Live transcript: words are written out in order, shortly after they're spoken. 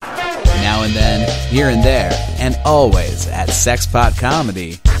Now and then, here and there, and always at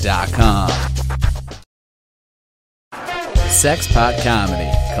sexpotcomedy.com. Sexpot Comedy,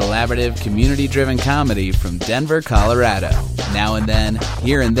 collaborative, community-driven comedy from Denver, Colorado. Now and then,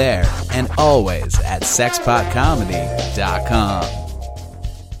 here and there, and always at sexpotcomedy.com.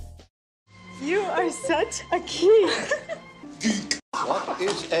 You are such a geek. Geek. What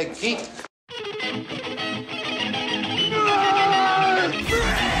is a geek?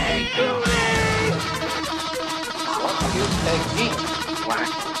 What is a geek? Whack.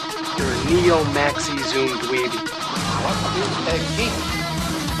 You're a neo-maxi zoom dweeby. What is a geek?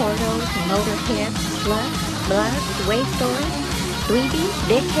 Portals, motorhead, slut, blood, waste stories, dweeby,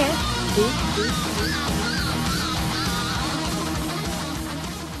 dickhead, geek.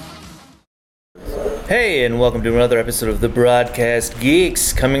 Hey, and welcome to another episode of the Broadcast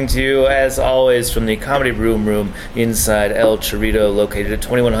Geeks, coming to you, as always, from the Comedy Room inside El Chorrito, located at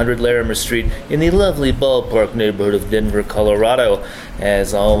 2100 Larimer Street in the lovely ballpark neighborhood of Denver, Colorado.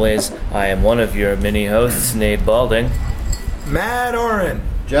 As always, I am one of your mini-hosts, Nate Balding. Matt Oren.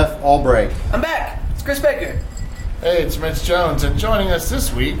 Jeff Albright. I'm back. It's Chris Baker. Hey, it's Mitch Jones, and joining us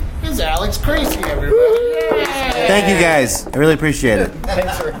this week is Alex Creasy, everybody. Thank you, guys. I really appreciate it.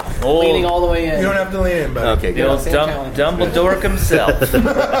 Thanks for leaning all the way in. You don't have to lean in, buddy. Okay, The old Dumbledore himself.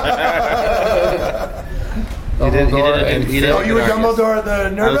 Oh, you were Dumbledore at the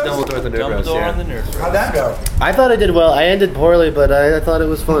Nerd Roast? I was Dumbledore at the Nerd Roast, Dumbledore on the Nerd Roast. How'd that go? I thought I did well. I ended poorly, but I thought it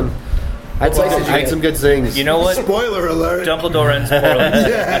was fun. I had some good things. You know what? Spoiler alert. Dumbledore ends poorly.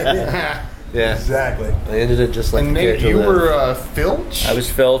 Yeah, exactly. I ended it just like And the Nate, character you that- were Filch? I was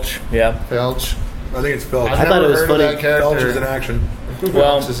Filch, yeah. Filch. I think it's Phil. I've thought it never was heard funny. of that character. Felch is in action.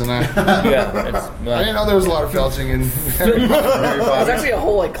 Well, Filch is an act. yeah. I didn't know there was a lot of felching in Harry There's Potter. actually a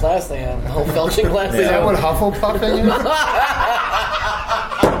whole class they have. A whole felching class they Is that have. what Hufflepuffing is?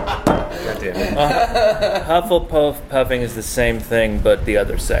 Hufflepuff puffing is the same thing, but the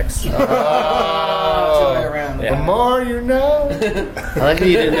other sex. Two way around. The more you know. I like that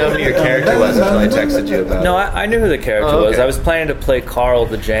you didn't know who your character was until I texted you about No, it. I knew who the character was. I was planning to play Carl,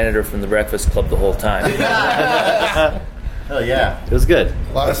 the janitor from the Breakfast Club, the whole time. Hell yeah. It was good.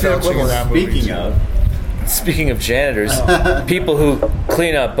 A lot of felching in that movie. Speaking of, Speaking of janitors, people who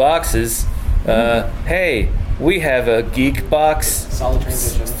clean up boxes, hey, we have a geek box Solid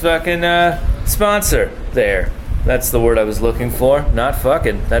transition. fucking sponsor there. That's the word I was looking for. Not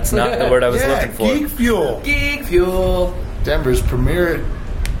fucking. That's not the word I was looking for. Geek Fuel. Geek Fuel. Denver's premier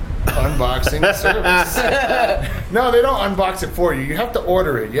unboxing service. No, they don't unbox it for you. You have to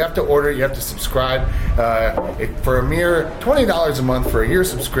order it. You have to order it. You have to subscribe. For a mere $20 a month for a year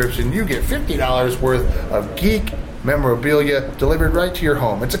subscription, you get $50 worth of geek memorabilia delivered right to your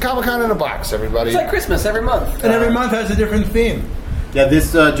home. It's a Comic-Con in a box, everybody. It's like Christmas every month. And every month has a different theme. yeah,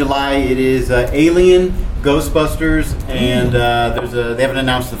 this July it is Alien, Ghostbusters, and they haven't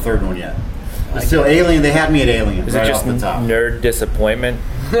announced the third one yet. It's still Alien. They had me at Alien Is right it just off the top. nerd disappointment?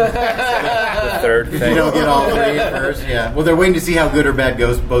 The third You thing. don't get all three at first, yeah. Well, they're waiting to see how good or bad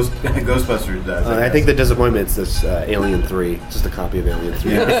Ghostbusters does. I think the disappointment is this Alien 3. Just a copy of Alien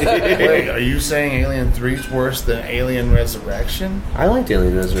 3. Wait, are you saying Alien 3 is worse than Alien Resurrection? I liked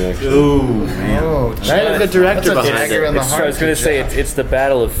Alien Resurrection. Ooh, man. Oh, I had a good director that's a behind dagger it. in the I heart was going to say Josh. it's the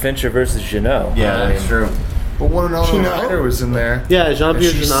battle of Fincher versus Janot. Yeah, that's true. But one and only Janot? writer was in there. Yeah,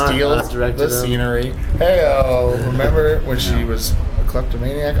 Jean-Pierre And she Jeunet steals directed the it. scenery. Hey, remember when she was a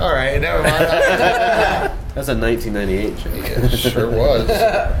kleptomaniac? All right, never mind. That's a 1998 show. It sure was.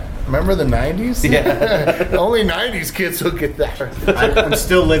 Remember the 90s? Yeah. Only 90s kids will get that. I'm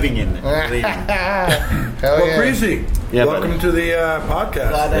still living in it. Believe me. Hell Well, yeah. Creasy, Yeah, welcome buddy. to the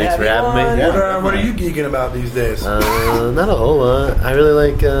podcast. Thanks for having me. What are you geeking about these days? Not a whole lot. I really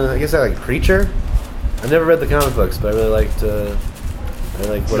like, I guess I like Preacher. I've never read the comic books, but I really liked, I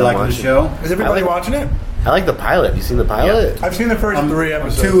like what You I'm like the watching. show? Is everybody I like- watching it? I like the pilot. You seen the pilot? I've seen the first 3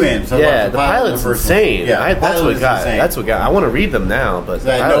 episodes. 2 in. So I Yeah, watched the pilot and pilot's first one. insane. Yeah, That's pilot what is got. insane. That's what got. I want to read them now, but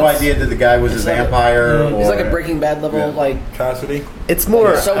I had no pilot's- idea that the guy was a vampire. It's like or- a Breaking Bad level, like Cassidy. It's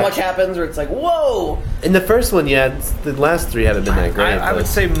more. so much happens where it's like, whoa! In the first one, yeah. The last 3 haven't been that great. I would but-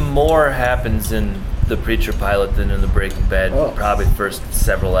 say more happens in the Preacher pilot than in the Breaking Bad. Oh. Probably the first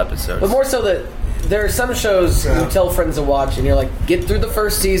several episodes. But more so that there are some shows you tell friends to watch, and you're like, get through the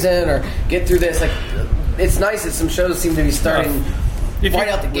first season or get through this. Like, it's nice that some shows seem to be starting If right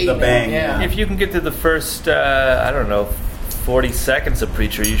you- out the gate. a bang, Yeah. If you can get to the first, I don't know, 40 seconds of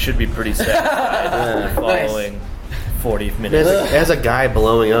Preacher, you should be pretty satisfied with the following 40 minutes. It has a guy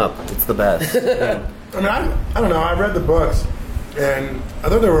blowing up. It's the best. I mean, I don't know. I read the books, and I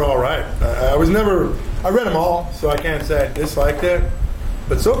thought they were all right. I read them all, so I can't say I disliked it.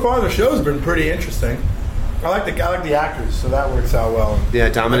 But so far, the show's been pretty interesting. I like the actors, so that works out well. Yeah,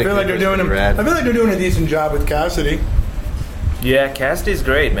 Dominic. I feel like they're doing a decent job with Cassidy. Yeah, Cassidy's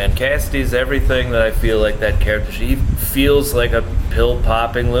great, man. Cassidy's everything that I feel like that character. She feels like a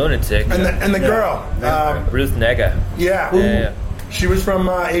pill-popping lunatic. And the girl, Ruth Negga. Yeah. She was from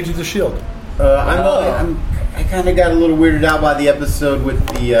Agents of S.H.I.E.L.D. I kind of got a little weirded out by the episode with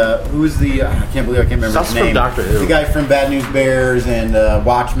the who's the I can't remember his That's name. from Doctor Who. The guy from Bad News Bears and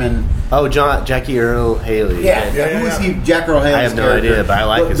Watchmen. Oh, Jackie Earl Haley. Who is he? Jack Earl Haley's I have no idea, but I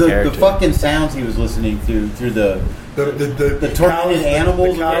like his character. The fucking sounds he was listening to through the tormented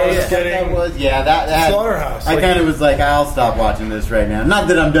animals. That slaughterhouse. I kind of was like, I'll stop watching this right now. Not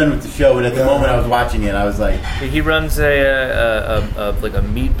that I'm done with the show, but at the moment I was watching it, I was like, he runs a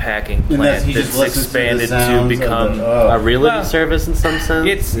meat packing plant that's expanded to become a realty service in some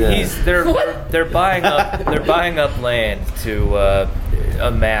sense. They're buying up land to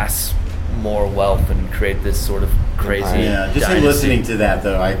amass more wealth and create this sort of crazy. Yeah, just dynasty. listening to that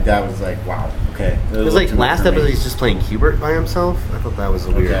though, that was like, wow. Okay. It was like last episode he's just playing Hubert by himself. I thought that was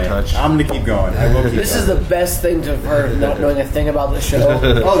a weird touch. I'm gonna keep going. I will keep This is the best thing to have heard, not knowing a thing about the show.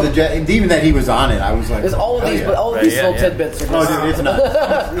 Even that he was on it, I was like, There's all of these, but all of these little tidbits are just. Oh, dude, it's nuts.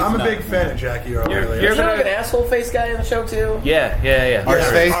 I'm a big fan of Jackie Earl Haley. You're like an asshole face guy in the show too. Yeah.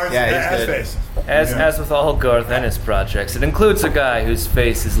 Arseface. As with all Garth Ennis projects, it includes a guy whose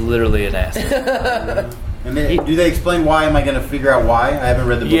face is literally an asshole. And do they explain why? Am I going to figure out why? I haven't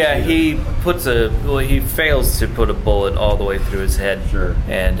read the book. Yeah, he fails to put a bullet all the way through his head. Sure.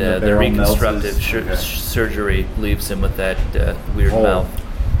 And the reconstructive surgery leaves him with that weird mouth.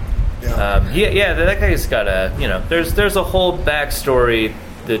 Yeah. That guy's got there's a whole backstory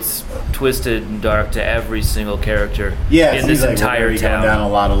that's twisted and dark to every single character in this entire town. Going down a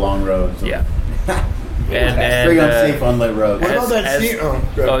lot of long roads. Yeah. And very unsafe unlit roads. What about that scene? So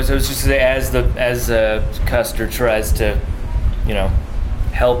I was just to say, as Custer tries to,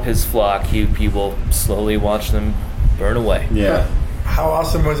 help his flock, he will slowly watch them burn away. Yeah. How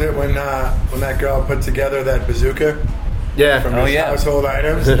awesome was it when that girl put together that bazooka? Yeah. From his household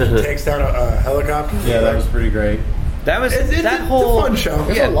items, and takes down a helicopter. Yeah, that was pretty great. That was it's a fun show.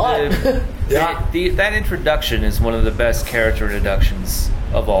 It's a lot. That introduction is one of the best character introductions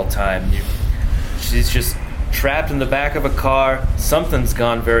of all time. She's just trapped in the back of a car. Something's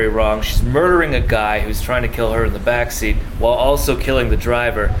gone very wrong. She's murdering a guy who's trying to kill her in the backseat while also killing the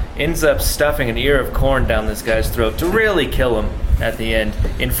driver. Ends up stuffing an ear of corn down this guy's throat to really kill him at the end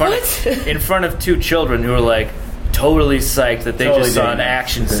in front of two children who are like totally psyched that they just saw an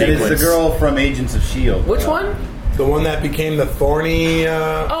action sequence. It's the girl from Agents of S.H.I.E.L.D. Which one? The one that became the thorny.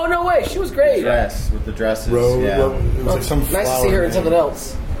 Oh no way! She was great. Dress with the dresses. It was like some nice to see her in something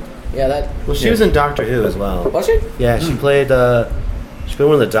else. Yeah, Well, she was in Doctor Who as well. Was she? Yeah, she played. She played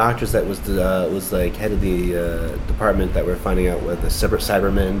one of the doctors that was like head of the department that were finding out what the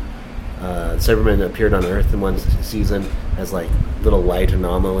Cybermen. Cybermen appeared on Earth in one season as like little light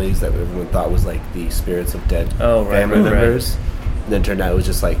anomalies that everyone thought was like the spirits of dead family members. And then turned out it was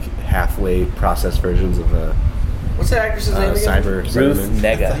just like halfway processed versions of what's that actress's name again? Ruth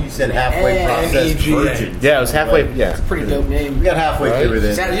Negga. You said halfway processed virgin. Yeah, it was halfway. Yeah, it's a pretty dope name. We got halfway through with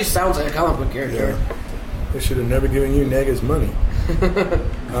it. It just sounds like a comic book character. Yeah. They should have never given you Nega's money.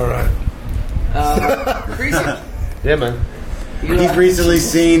 All right. Crazy. Yeah, man. He's recently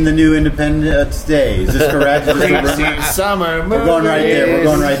seen the new Independence Day. Is this correct? Summer movie. We're going right there. We're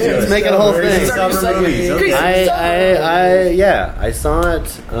going right to it. Let's make it a whole thing. Summer movies. Okay. I saw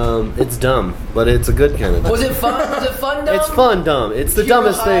it. It's dumb, but it's a good kind of dumb. Was it fun? Was it fun dumb? It's fun dumb. It's the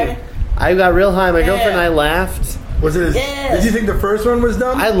dumbest thing. I got real high. My girlfriend and I laughed. Was it? Did you think the first one was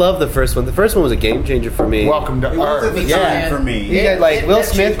dumb? I love the first one. The first one was a game changer for me. Welcome to Earth. Yeah, for me. You got like Will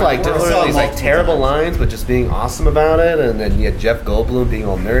Smith like doing all these like terrible lines, but just being awesome about it, and then you had Jeff Goldblum being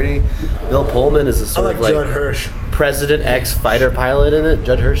all nerdy. Bill Pullman is a sort of like Judd Hirsch. President X fighter pilot in it.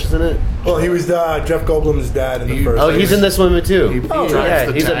 Judd Hirsch is in it. Well, he was Jeff Goldblum's dad in the first. Oh, he's in this one too. He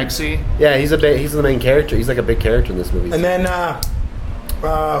drives the taxi. He's the main character. He's like a big character in this movie. And then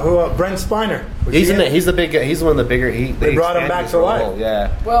Brent Spiner. He's in it. He's the big. He's one of the bigger. They brought him back to life.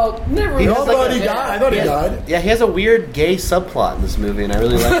 Yeah. Well, never. He died. I thought he died. Yeah, he has a weird gay subplot in this movie, and I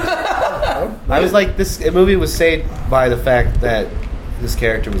really like it. I was like, this movie was saved by the fact that this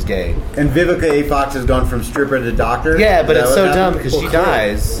character was gay. And Vivica A. Fox has gone from stripper to doctor. Yeah, but it's so dumb because she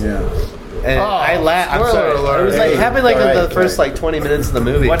dies. Yeah. And I laughed. I'm sorry. It was like happened like in the first like 20 minutes of the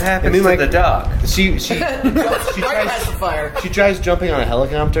movie. What happened to the dog? She tries jumping on a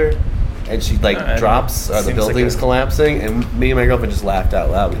helicopter, and she like drops, the seems building's like collapsing, and me and my girlfriend just laughed out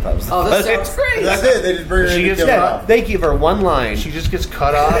loud. We thought it was this sounds great. That's it. They just bring her in to kill her off. They give her one line. She just gets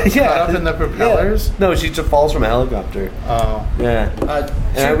cut off. Cut up in the propellers. Yeah. No, she just falls from a helicopter. Oh, yeah.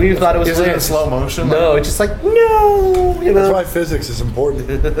 And we thought it was is it in hilarious. slow motion? No, it's just like no. You know? That's why physics is important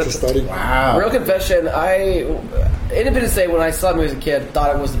to study. Wow. Real confession, Independence Day, when I saw the movie as a kid,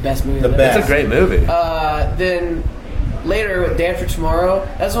 thought it was the best movie. The best. It's a great movie. Then later with Dan for Tomorrow,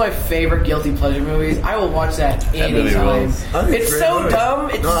 that's one of my favorite guilty pleasure movies. I will watch that movie anytime. rules. It's so dumb.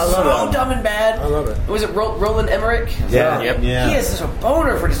 It's so dumb and bad. I love it. Was it Roland Emmerich? Yeah. Yep. Yeah. He is such a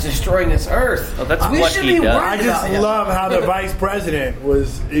boner for just destroying this earth. Oh, that's we what should he be does. worried I about just him. love how the vice president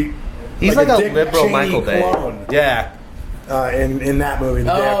was. He's like a Dick liberal Cheney Michael Bay. clone. Yeah. In that movie. The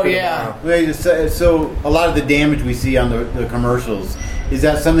Day Oh, After yeah. Tomorrow. Wait, so a lot of the damage we see on the commercials, is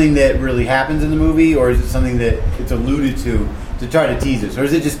that something that really happens in the movie, or is it something that it's alluded to try to tease us, or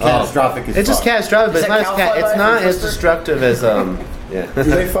is it just catastrophic as It's just fuck? catastrophic, but Is it's that not, Cal it's Fly not from as Twister? destructive as Do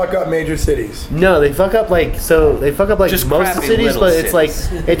they fuck up major cities? No, they fuck up like just Just most of the crappy cities, little but it's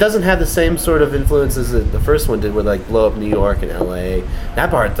cities. like it doesn't have the same sort of influences that the first one did, with like blow up New York and L.A.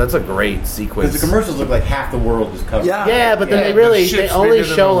 That's a great sequence. Because the commercials look like half the world is covered. Yeah, but then Yeah, they shit's only bigger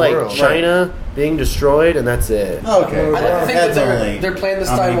than show the like world. China being destroyed, and that's it. Okay. I think That's that only their plan this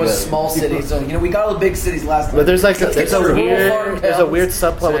how time many was billion. small cities. So we got all the big cities last time. But there's like Let's get there's a some rural farm weird towns.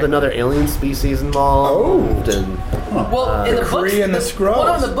 subplot with another alien species involved, and Well, in the books, Kree and the Skrulls. Well,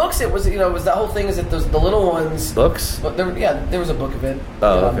 no, in the books it was that whole thing is that the little ones. books. But there was a book of it.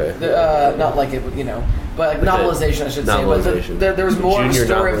 Oh, okay. Not like it, but like novelization, I should say. Novelization. But there was more of a Junior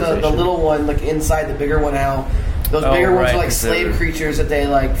story of the novelization. little one, like inside the bigger one. How those bigger ones right, are like 'cause slave they're- creatures that they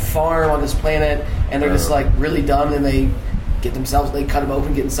like farm on this planet, and they're just like really dumb, and they cut them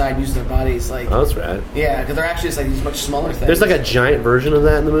open, get inside, and use their bodies. Like, Oh, that's rad. yeah, because they're actually just like these much smaller things. There's like a giant version of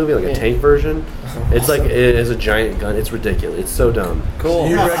that in the movie, like a Yeah. tank version. It's like it is a giant gun. It's ridiculous. It's so dumb. cool.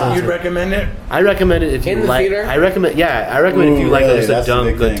 You'd recommend it? I recommend it if you In the like. theater? I recommend if you Ooh, like really? just a That's the dumb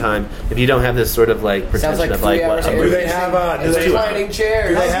big good thing. time. If you don't have this sort of like Sounds pretension like of 3 like hours. what. Do they have do they reclining chairs?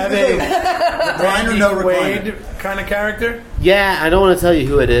 Do they have a Recliner, no recliner. Wade kind of character? Yeah, I don't want to tell you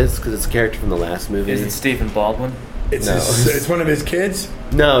who it is because it's a character from the last movie. Is it Stephen Baldwin? It's No. it's one of his kids.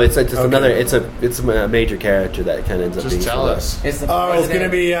 No, it's just Okay. another. It's a major character that kind of ends up being. Just tell the- us. It's the Oh, it's gonna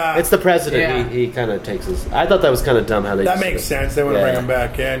be. It's the president. Yeah. He kind of takes his. I thought that was kind of dumb how they. that just makes sort of- sense. They want to Yeah. bring him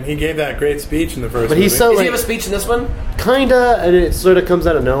back, and he gave that great speech in the first. But he's movie. so Does like he have a speech in this one? kinda, and it sort of comes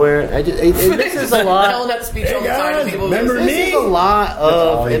out of nowhere. It misses a lot. Telling that speech Hey, all the time guys, to people. remember It me? misses a lot all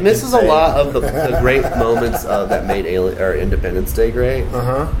of. you It can misses a say. lot of the great moments that made Independence Day great.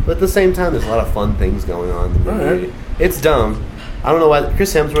 Uh-huh. But at the same time, there's a lot of fun things going on in the movie. Alright. It's dumb. I don't know why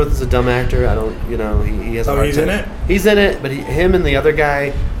Chris Hemsworth is a dumb actor. I don't, he has. A Oh, hard he's time. in it? He's in it, but him and the other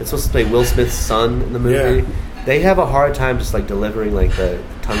guy that's supposed to play Will Smith's son in the movie, Yeah. they have a hard time just like delivering like the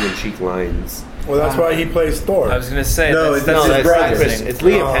tongue-in-cheek lines. Well, that's why he plays Thor. I was gonna say No, that's, that's No, his that's brother. not Chris. It's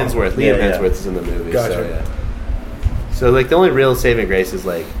Liam Oh. Hemsworth. Yeah, Liam yeah. Hemsworth is in the movie. Gotcha. So, yeah. So like the only real saving grace is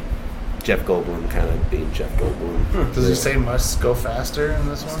like Jeff Goldblum kind of being Jeff Goldblum. Does he say "must go faster" in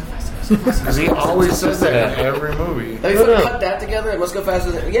this one? Because he always says that in every movie. Have you fucking cut that together? It must go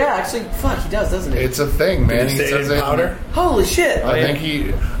faster than. Yeah, actually, fuck, he does, doesn't he? It's a thing, man. Did he He say it says in it. powder? Holy shit! I think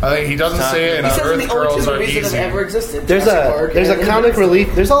he doesn't say it in He says Earth in the only Girls two Are movies that Easy. have ever existed. There's Jurassic Park a and comic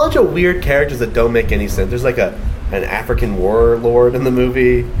relief. There's a bunch of weird characters that don't make any sense. There's like an African warlord in the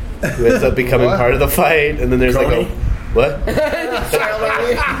movie who ends up becoming What? part of the fight, and then there's like a Coney? what?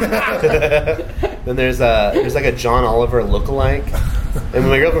 Then there's like a John Oliver lookalike, and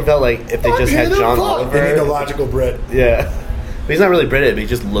my girlfriend felt like if they just had John Oliver, They need a logical Brit. yeah, but he's not really British, but he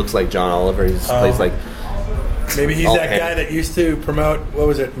just looks like John Oliver. He just plays like Maybe he's All that pay. guy that used to promote, what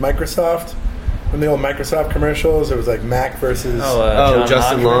was it, Microsoft? From the old Microsoft commercials, it was like Mac versus. John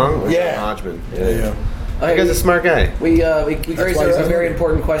Justin Hodgman? Long, or Yeah. John Hodgman. There you go. That guy's a smart guy. We raised why a he's in very it.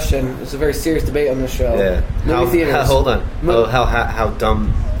 important question. It's a very serious debate on this show. Yeah. Movie theaters. Hold on. Oh, how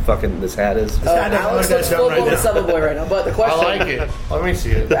dumb fucking this hat is. hat doesn't Alex look looks that full dumb right blown now. summer boy right now. But the question, I like it. Let me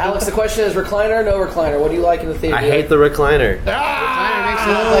see it. Alex, the question is: recliner, no recliner? What do you like in the theater? I hate the recliner. Recliner makes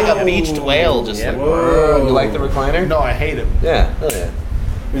you look like a beached whale. Just like, whoa. You like the recliner? No, I hate it. Yeah. Oh yeah.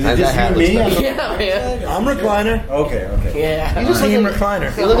 Is And it just that you and hat me? looks Yeah, man. I'm recliner. Okay. Yeah. You just Team look like,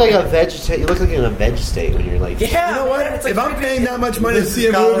 recliner. you look like a You look like in a veg state when you're like. Yeah. You know what? man, it's like If I'm paying that much money to This see a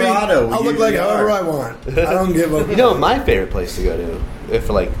is movie, Colorado. I'll We look like usually however are. I want. I don't give a. You know, my favorite place to go to, if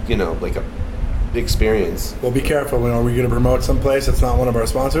like like a experience. Well, be careful. Are we going to promote some place that's not one of our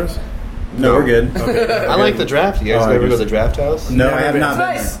sponsors? No, we're good. I like the draft. You guys ever go to the draft house? No, I have not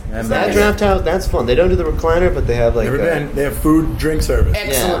been Nice. there. That draft house, that's fun. They don't do the recliner, but they have like. Never been. They have food, drink service.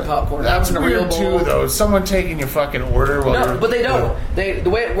 Excellent popcorn. That's in a real weird bowl. too, though. Someone taking your fucking order while No, you're. but they don't. The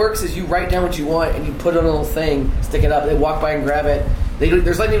way it works is you write down what you want and you put it on a little thing, stick it up. They walk by and grab it.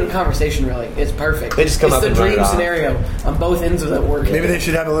 There's not even a conversation really. It's perfect. They just come up It's and the run it dream off. scenario on both ends of that work. Maybe they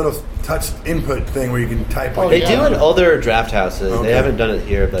should have a little touch input thing where you can type. They do in other draft houses. Okay. They haven't done it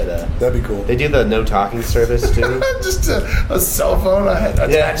here, but that'd be cool. They do the no talking service too. Just a cell phone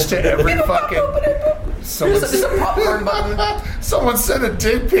attached to every fucking. There's a popcorn button. Someone sent a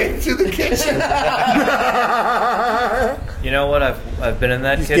dick pic to the kitchen. You know what? I've been in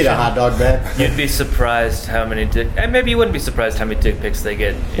that Just kitchen. get a hot dog bag. You'd be surprised how many and maybe you wouldn't be surprised how many dick pics they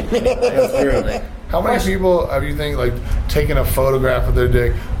get. Anyway. How many people have you think like taken a photograph of their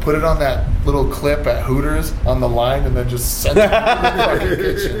dick, put it on that little clip at Hooters on the line, and then just send it to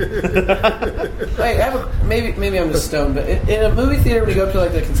the kitchen? Wait, maybe I'm just stoned, but in a movie theater, when you go up to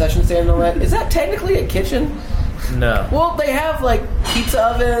like the concession stand and all that, is that technically a kitchen? No. Well, they have like pizza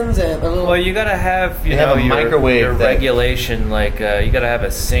ovens and a little. Well, you gotta have They have a microwave your that- regulation. Like you gotta have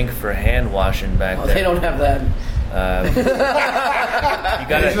a sink for hand washing back there. They don't have that. You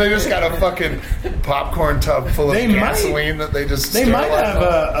gotta. They just got a fucking popcorn tub full of They might- gasoline that they just. They might sterilize have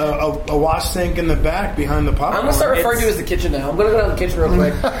off. a wash sink in the back behind the popcorn. I'm gonna start referring to it as the kitchen now. I'm gonna go down to the kitchen real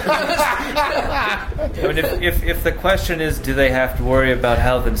quick. I mean, if the question is, do they have to worry about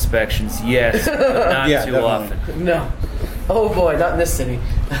health inspections? Yes, but not Yeah, too definitely. often. No. Oh boy, not in this city.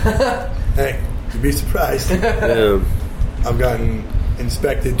 Hey, you'd be surprised. I've gotten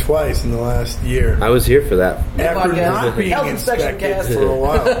inspected twice in the last year. I was here for that. After Podcast. not being Health inspection inspected cast. for a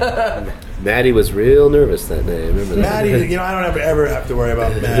while. Maddie was real nervous that day. I remember that. Maddie, I don't ever have to worry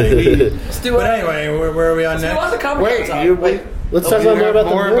about Maddie. Let's do But anyway, where are we on let's do on the next? comedy talk. Let's Do talk you about have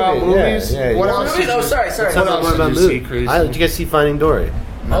more more about about the movie. movies? Yeah, What yeah. else? Movies? Oh, sorry. Let's Talk talk about about more about did you see, movies. Crazy? Did you guys see Finding Dory?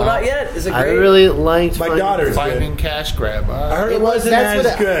 Oh, not yet. Is it I great? really liked My Finding daughter's Finding good. Cash Grab. I heard it It was- wasn't that's as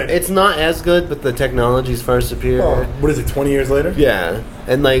what good. It's not as good, but the technology's far superior. Well, what is it, 20 years later? Yeah,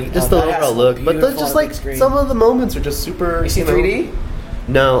 and like just Oh, the that has overall to look, look but beautiful just on like big screen. some of the moments are just super. You see know- 3D?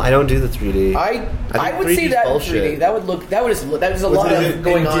 No, I don't do the 3D. I think would 3D see 's that bullshit. in 3D. That was a Was lot it of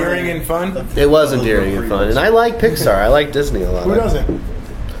going on. endearing there. and fun? It was endearing and fun, and I like Pixar. I like Disney a lot. Who doesn't?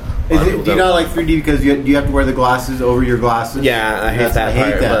 Do you not like 3D because you have to wear the glasses over your glasses? Yeah, I hate That's- that I hate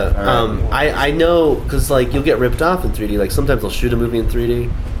part. that. But All right. I know because like you'll get ripped off in 3D. Like sometimes they'll shoot a movie in 3D,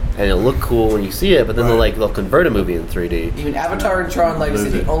 and it'll look cool when you see it, but then they'll convert a movie in 3D. Even Avatar and Tron Legacy,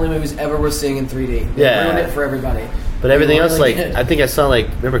 the only movies ever we're seeing in 3D. They Yeah. ruined it for everybody. But everything They else, really like did. I think I saw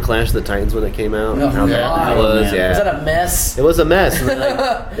remember Clash of the Titans when it came out? Oh, How God. that was, man. yeah. Was that a mess? It was a mess. And then,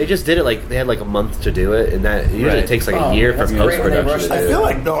 like, they just did it they had like a month to do it, and that usually Right. takes like Oh, a year for that's post great when they production. rush to I do. feel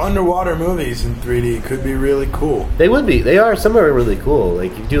like the underwater movies in 3D could be really cool. They would be. They are. Some are really cool.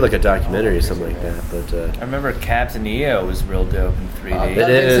 Like you do like a documentary or something like that. But I remember Captain EO was real dope in 3D. It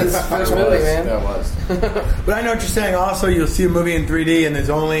is. That's the first movie, man. That was. But I know what you're saying. Also, you'll see a movie in 3D and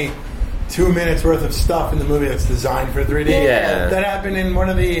there's only 2 minutes worth of stuff in the movie that's designed for 3D. Yeah. That happened in one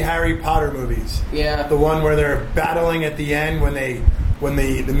of the Harry Potter movies. Yeah. The one where they're battling at the end when the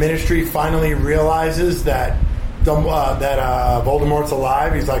Ministry finally realizes that Voldemort's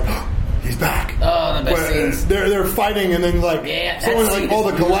alive. He's like, he's back. Oh, the best Where scenes. They're fighting and then like Yeah, that someone scene like all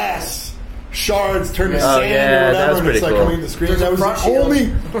is the glass shards turn to Oh, sand yeah, or that whatever, was and it's pretty like cool. coming to the screen. There's a That was front the shield. only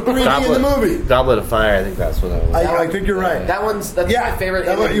 3D in the movie. Goblet of Fire. I think that's what that was. I think you're right. That's my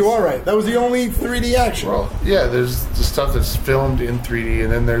favorite. You are right. That was the only 3D action. Well, yeah, there's the stuff that's filmed in 3D,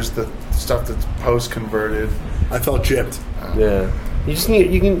 and then there's the stuff that's post converted. I felt gypped. Yeah. You just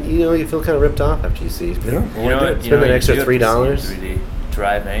need. You feel kind of ripped off after you see. Yeah. You know what? Spend an extra you do have to see $3. in 3D.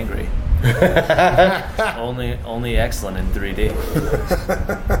 Drive Angry. only excellent in 3D.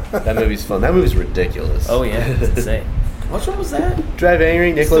 That movie's fun. That movie's ridiculous. Oh yeah, it's insane. Which one was that? Drive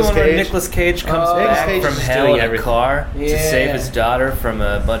Angry. It's the Nicolas one where Cage. Nicolas Cage comes Oh. back Nicolas Cage from is hell doing in a everything. car to Yeah. save his daughter from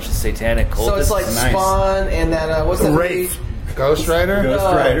a bunch of satanic cultists. So it's like Nice. Spawn and that. What's that Wraith. movie? Ghost Rider? Ghost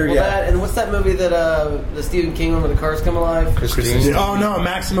Rider, well, yeah. That, and what's that movie that the Stephen King one where the cars come alive? Christine? Oh no,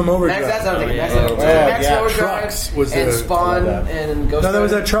 Maximum Overdrive. That's what I'm thinking. yeah. Maximum Oh, Maximum yeah. Overdrive Trucks was and the- Spawn love that. and Ghost No, that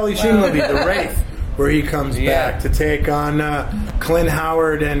was Rider. that Charlie Sheen movie, The Wraith, where he comes Yeah. back to take on Clint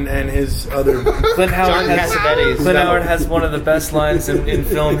Howard and his other. Clint Howard John has, Cassavetes. Clint Howard has one of the best lines in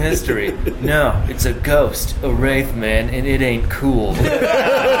film history. No, it's a ghost, a wraith, man, and it ain't cool.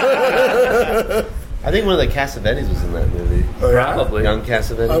 I think one of the Cassavetes was in that movie. Oh, yeah? Probably. Young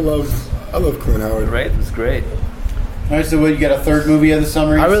Cassavetes. I love Clint Howard. Wraith was great. All right, so what, you got a third movie of the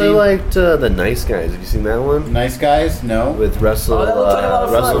summer? I really seen? liked The Nice Guys. Have you seen that one? Nice Guys? No. With Russell, that looks like a lot of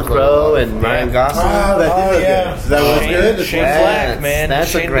fun. Russell Crowe and Ryan Gosling. Oh, that did look good. So that was good? Shane Black, man.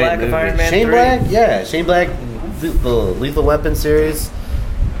 That's Shane a great Black movie. of Iron Man Shane 3. Black? Yeah, Shane Black, the Lethal Weapon series,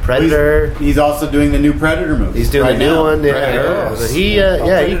 Predator. He's also doing the new Predator movie. He's doing right the new now. one. Yeah, Predator. but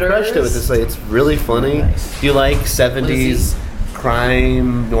he crushed it with this. Like, it's really funny. If you like 70s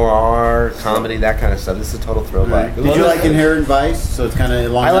crime, noir, comedy, that kind of stuff, this is a total throwback. Did you like Inherent Vice? So it's kind of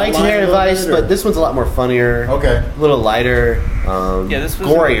along I that liked line Inherent a little Vice, bit, or- but this one's a lot more funnier. Okay. A little lighter. This was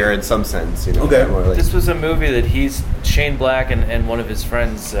gorier in some sense. You know. Okay. More like, This was a movie that Shane Black and one of his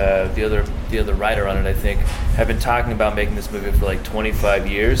friends, the other writer on it, I think, have been talking about making this movie for like 25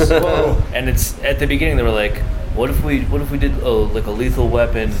 years. And it's at the beginning they were like, what if we did like a Lethal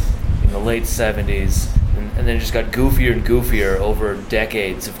Weapon in the late 70s, and then it just got goofier and goofier over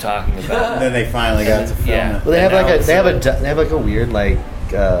decades of talking about it. And then they finally got to film Yeah. it. well, they have And like now a it's, they have like a weird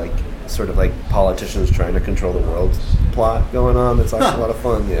sort of like politicians trying to control the world plot going on. That's actually a lot of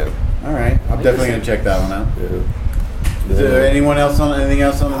fun. Yeah. All right. I'm definitely going to check that one out. Yeah. Is there anything else on the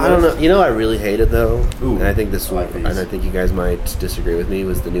list? I don't know. You know, I really hated though, Ooh, and I think this I one, like these. and I think you guys might disagree with me.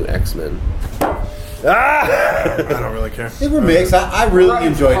 Was the new X-Men? I don't really care. They were mixed. I really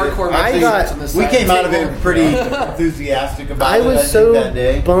enjoyed it. Hardcore I Mexicans got- on this We side came of out of the it table. pretty enthusiastic about I it. was think, so that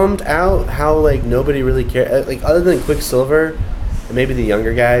day. bummed out how like nobody really cared. Like other than Quicksilver and maybe the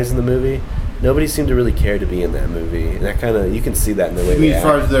younger guys in the movie, nobody seemed to really care to be in that movie. And that kind of you can see that in the way You mean they as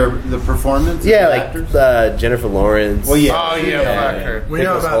far act. as the performance? Yeah, of the like actors? Jennifer Lawrence. Well, yeah. Oh yeah, fuck her. We know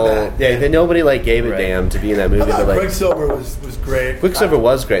Nicholas about Hoult. that. Yeah, then nobody like gave a Right. damn to be in that I movie. thought But like Quicksilver was great. Quicksilver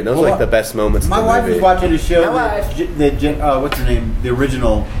was great. Those were like the best moments. My of the wife movie. was watching a show My that what's her name? The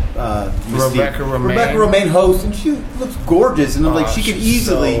original Mystique. Rebecca Romijn. Rebecca Romijn hosts, and she looks gorgeous, and I'm like, she could she's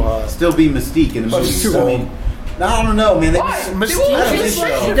easily so hot. still be Mystique in the movie. she's too So, I old. mean, I don't know, man. Mystique I don't is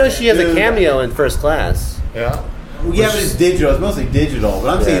think so. You know, she has a Dude. cameo in First Class. Yeah. Yeah, but it's digital. It's mostly digital. But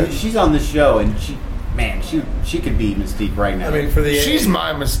I'm Yeah. saying she's on this show, and she could be Mystique right now. I mean, for the She's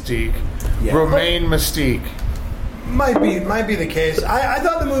my Mystique. Yeah. Romaine Mystique. might be the case. I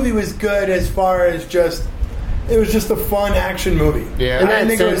thought the movie was good as far as it was just a fun action movie. Yeah. In I that didn't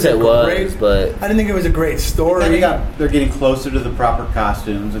think sense, a it was, great, but I didn't think it was a great story. they're getting closer to the proper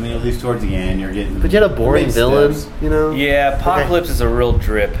costumes. I mean, at least towards the end, you're getting. but you had a boring big villain, steps. you know. Yeah, Apocalypse is a real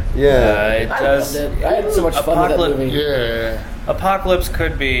drip. Yeah. It I does. loved it. I had so much fun with that Apocalypse- movie. Yeah. Apocalypse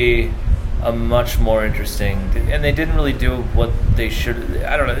could be a much more interesting, and they didn't really do what they should.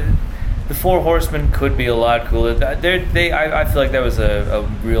 I don't know. The Four Horsemen could be a lot cooler. I feel like that was a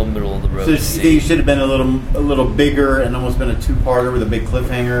real middle of the road. So you think you should have been a little bigger and almost been a two-parter with a big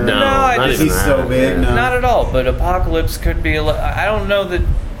cliffhanger? No, I not just- even He's that. so big. Yeah. No. Not at all, but Apocalypse could be. I don't know that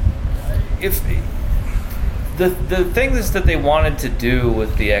if the things that they wanted to do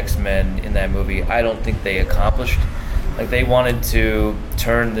with the X-Men in that movie, I don't think they accomplished. Like they wanted to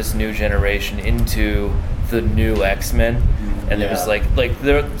turn this new generation into the new X-Men, and it was Yeah.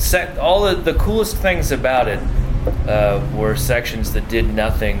 like all the coolest things about it were sections that did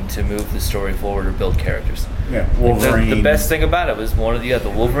nothing to move the story forward or build characters. Yeah, The Wolverine. best thing about it was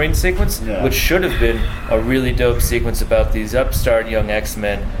the Wolverine sequence, Yeah. which should have been a really dope sequence about these upstart young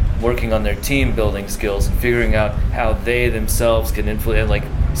X-Men working on their team building skills and figuring out how they themselves can influence and like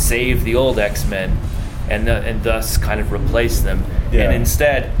save the old X-Men and thus kind of replace them. Yeah. And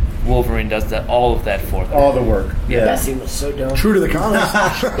instead, Wolverine does all of that for them. all the work. Yeah. That scene was so dumb. True to the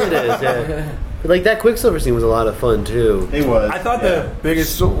comics. It is, yeah. But like that Quicksilver scene was a lot of fun too. It was. I thought the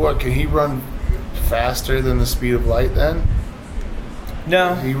biggest. So what? Can he run faster than the speed of light? Then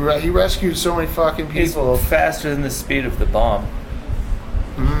No, he rescued so many fucking he's people. faster than the speed of the bomb.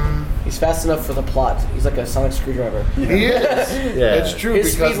 He's fast enough for the plot. He's like a sonic screwdriver. He is. Yeah. It's true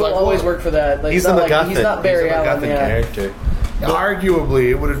His because speed will like, always what- work for that. Like, He's it's the not MacGuffin. like, he's not Barry He's the Allen. MacGuffin Yeah. character. Arguably,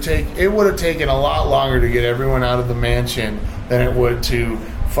 it would have taken a lot longer to get everyone out of the mansion than it would to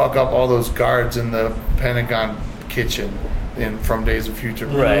fuck up all those guards in the Pentagon kitchen from Days of Future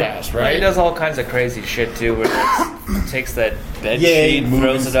Past, right? He does all kinds of crazy shit too, where he takes that bed Yeah, sheet, moving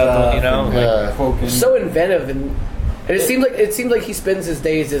throws it out, stuff you know. and, Like, Quoking. So inventive, and it seemed like he spends his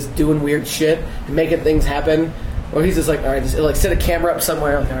days just doing weird shit and making things happen. Or he's just like, all right, just like set a camera up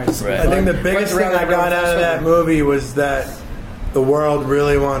somewhere. Like, all right, this is Right. I think the fun. biggest Runs thing around I got out of that movie was that the world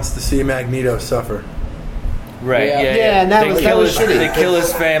really wants to see Magneto suffer. right? Yeah. Yeah, Yeah, and that they was- kill that was his, shitty. They kill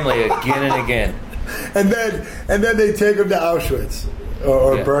his family again and again. And then they take him to Auschwitz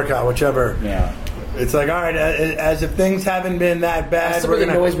or Yeah. Birkenau, whichever. Yeah. It's like, all right, as if things haven't been that bad, That's the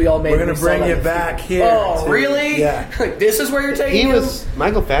noise we all made. We're going to bring you back here. Oh, really? Yeah. Like, this is where you're taking him?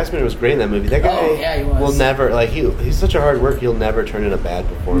 Michael Fassbender was great in that movie. That guy he was. will never, like, he's such a hard worker, he'll never turn in a bad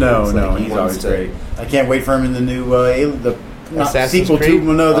performance. No, he's always great. I can't wait for him in the new Assassin's sequel Creed? to.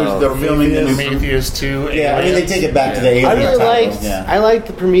 Well, no, they're filming the new Prometheus 2. Yeah, I mean they take it back to the alien. I really titles. I liked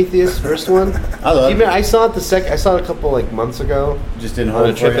the Prometheus first one. I love it. I saw it I saw it a couple months ago. Just didn't on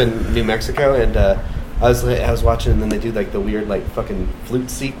hold a trip for you. in New Mexico, and I was watching, and then they do like the weird fucking flute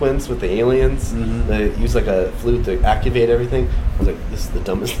sequence with the aliens. Mm-hmm. They use like a flute to activate everything. I was like, this is the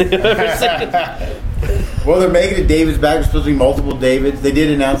dumbest thing I've ever seen. Well, they're making it. David's back. There's supposed to be multiple Davids. They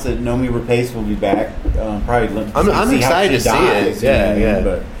did announce that Noomi Rapace will be back. Probably. I'm excited to see it. Yeah.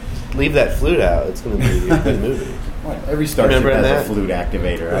 But leave that flute out. It's going to be a good movie. Every Starship has a flute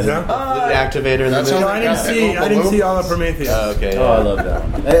activator. Is that? Flute activator in the movie. I didn't see all of Prometheus. Okay. Oh, I love that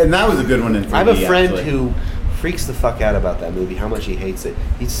one. And that was a good one in 3D. I have a friend actually. who freaks the fuck out about that movie. How much he hates it.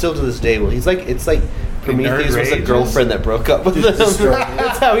 He's still to this day. Well, it's like Prometheus was a girlfriend that broke up with him.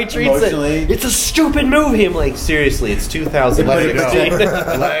 That's how he treats it. It's a stupid movie. I'm like, seriously, it's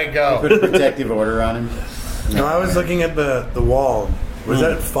 2016. Let it go. Put a protective order on him. No, I was looking at the wall. Was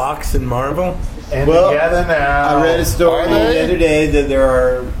that Fox and Marvel? And well, together now. I read a story the other day that there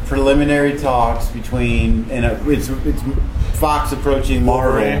are preliminary talks between, and it's Fox approaching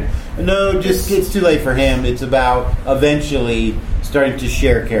Marvel. Wolverine? No, just it's too late for him. It's about eventually starting to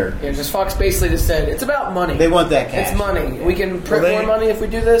share characters. Yeah, just Fox basically just said it's about money. They want that cash. It's money. We can print more money if we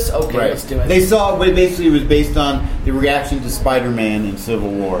do this. Okay, let's do it. They saw, but basically it was based on the reaction to Spider-Man in Civil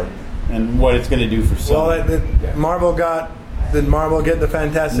War and what it's going to do for Sony. Well, did Marvel get the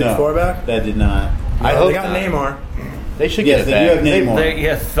Fantastic Four back? That did not. I hope they got not. Neymar. They should Yes, get it they do back.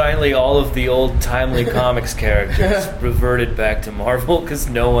 have Neymar. Finally, all of the old timely comics characters reverted back to Marvel because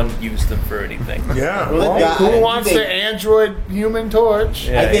no one used them for anything. Yeah. Who wants the android Human Torch?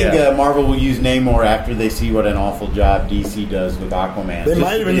 I think Marvel will use Namor after they see what an awful job DC does with Aquaman. They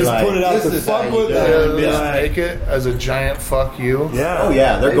might even just put it out to fuck with them. Just make it as a giant fuck you. Yeah. Oh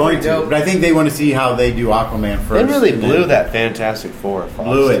yeah, they're going to. But I think they want to see how they do Aquaman first. They really blew that Fantastic Four. Fox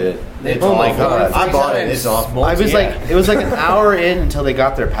Blew it. did. It's Oh my awful. god! I bought it. It's awful. I was it was like an hour in until they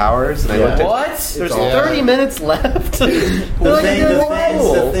got their powers, and I looked at What? there's 30 minutes left. The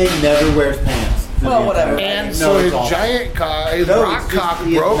thing never wears pants. Well, whatever. And so his giant cock, his rock cock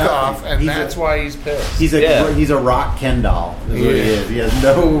broke off, and that's why he's pissed. He's a rock Ken doll. Is what he is. He has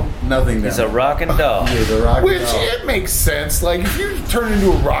nothing. He's a rockin' doll. He's a rock Which doll. it makes sense. Like if you turn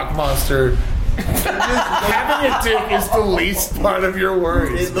into a rock monster, having a dick is the least part of your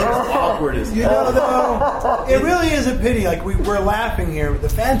worries. It looks awkward as You know, though, it really is a pity. Like we're laughing here, but the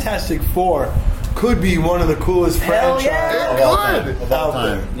Fantastic Four could be one of the coolest franchises It of all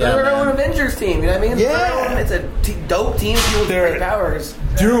time. Yeah, They're man. an Avengers team. You know what I mean? Yeah. It's a dope team with great powers.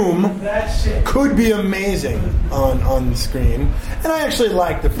 Doom could be amazing on the screen, and I actually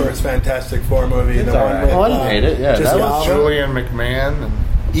like the first Fantastic Four movie. It's the one alright. with, Oh, I didn't hate it. Yeah, Jessica that was Alba. Julian McMahon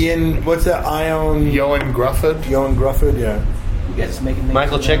and Ian, what's that? Yoan Grufford. Yoan Grufford, yeah. You guys making me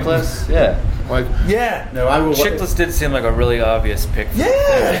Michael Chiklis, yeah. Like, Yeah. No, I will. Chickless did seem like a really obvious pick.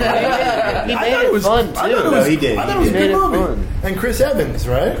 Yeah. He I made thought it fun too. I thought it No, was, he did. I thought He it was a made good it movie. fun. And Chris Evans,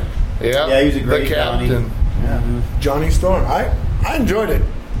 right? yeah, he was a great the captain. Johnny Storm. I enjoyed it.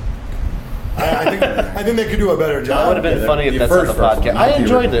 I think they could do a better That would job. have been funny if the that's on the first one, podcast. not I the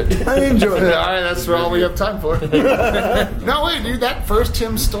enjoyed it. I enjoyed All it. right, that's all we have time for. No, wait, dude, that first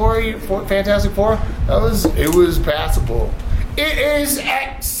Tim story for Fantastic Four, it was passable. It is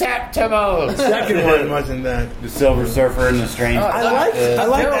acceptable. Second one wasn't that. The Silver Surfer and the Strange. I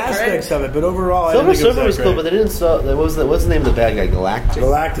like aspects of it, but overall, I Silver didn't think Surfer it was that cool, great. but they didn't show. What's the name of the bad guy? Galactus.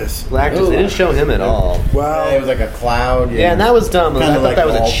 Galactus. They didn't show him at all. Well, it was like a cloud. Yeah, and that was dumb. I Kinda thought like that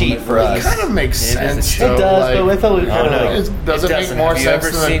was a Ultimate cheat for Release. us. It kind of makes sense. It though, does, but I thought we kind of no. like. Does it make doesn't. more Have you sense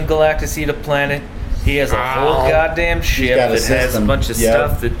ever than seen Galactus eat a planet? He has a whole goddamn ship got a that has a system. bunch of Yep.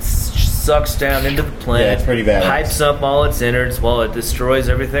 stuff that sucks down into the planet. Yeah, it's pretty badass. Pipes up all its innards while it destroys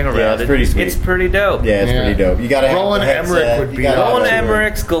everything around Yeah, it's it. pretty sweet. It's pretty dope. Yeah, it's pretty dope. You got to have Roland the headset. Emmerich would be Roland awesome.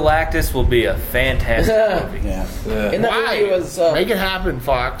 Emmerich's Galactus will be a fantastic movie. Yeah. In that movie was Make it happen,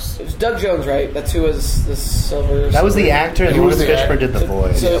 Fox. it was Doug Jones, right? That's who was the Silver. That was the actor, and He was Lawrence the Fishburne actor. did the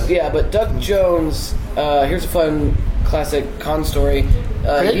voice. So yeah, but Doug Jones. Here's a fun classic con story.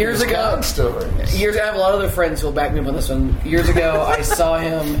 Years ago, I have a lot of other friends who will back me up on this one. Years ago, I saw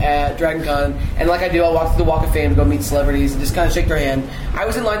him at Dragon Con, and like I do, I'll walk through the Walk of Fame to go meet celebrities and just kind of shake their hand. I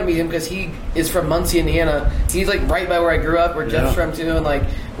was in line to meet him because he is from Muncie, Indiana. He's like right by where I grew up, where Jeff's from too, and like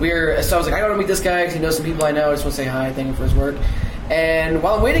so I was like, I want to meet this guy because he knows some people I know. I just want to say hi, thank him for his work. And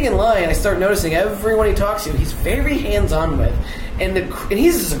while I'm waiting in line, I start noticing everyone he talks to, he's very hands-on with. And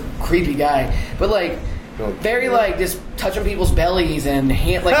he's just a creepy guy. But, like, very, like, just touching people's bellies and,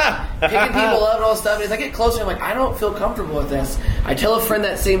 picking people up and all this stuff. And as I get closer, I'm like, I don't feel comfortable with this. I tell a friend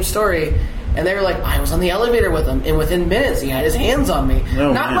that same story, and they were like, I was on the elevator with him, and within minutes, he had his hands on me.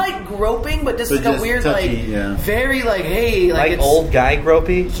 Oh, Not, man. like, groping, but just like a weird, touchy, very, like, hey. Like it's, old guy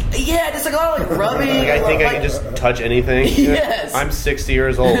gropey? Yeah, just like a lot of, like, rubbing. I think I can just touch anything. Yes. I'm 60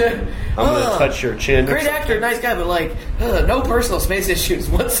 years old. I'm going to touch your chin. Great actor, nice guy, but, like, no personal space issues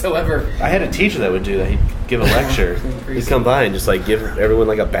whatsoever. I had a teacher that would do that. He'd give a lecture. He'd come by and just, like, give everyone,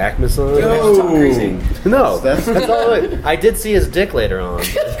 like, a back massage. No, that's all it. I did see his dick later on.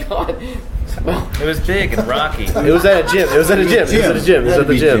 God. It was big and rocky. It was at a gym. It was at the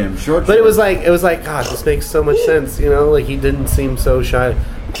gym. But it was like, God, this makes so much sense. You know, like he didn't seem so shy.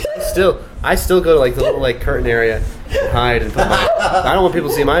 I still go to like the little like curtain area, and hide and put my. I don't want people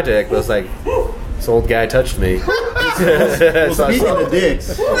to see my dick, but it's like this old guy touched me. Well, speaking of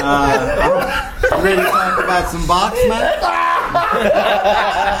dicks, I'm ready to talk about some box match.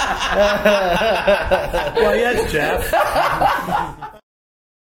 Well, yes, Jeff.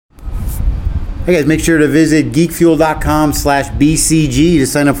 Hey guys, make sure to visit geekfuel.com/BCG to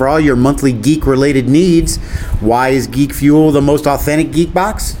sign up for all your monthly geek-related needs. Why is Geek Fuel the most authentic geek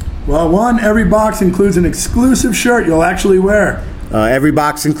box? Well, one, every box includes an exclusive shirt you'll actually wear. Every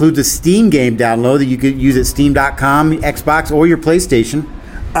box includes a Steam game download that you could use at Steam.com, Xbox, or your PlayStation.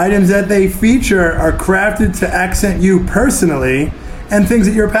 Items that they feature are crafted to accent you personally and things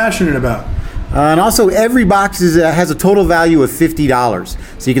that you're passionate about. And also, every box has a total value of $50.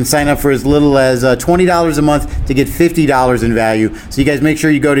 So you can sign up for as little as $20 a month to get $50 in value. So you guys make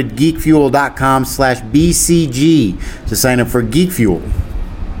sure you go to geekfuel.com/BCG to sign up for Geek Fuel.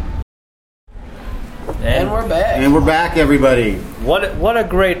 And we're back. And we're back, everybody. What a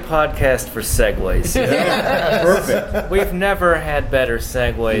great podcast for segues. Perfect. We've never had better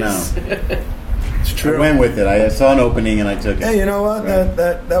segues. No. It's true. I went with it. I saw an opening and I took it. Hey, you know what? Right.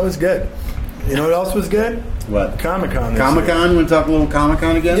 That was good. You know what else was good? What? Comic-Con. Comic-Con? Want to talk a little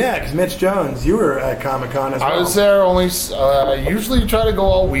Comic-Con again? Yeah, because Mitch Jones, you were at Comic-Con as well. I was there only, I usually try to go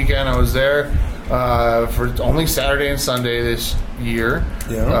all weekend. I was there for only Saturday and Sunday this year.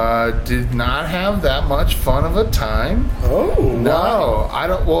 Yeah. Did not have that much fun of a time. Oh, no. wow. I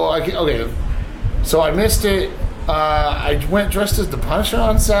don't, well, okay. So I missed it. I went dressed as the Punisher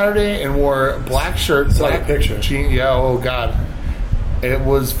on Saturday and wore a black shirt. Saw that picture. Yeah, oh, God. It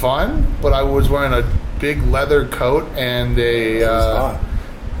was fun, but I was wearing a big leather coat and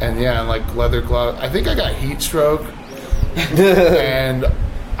and like leather gloves. I think I got heat stroke, and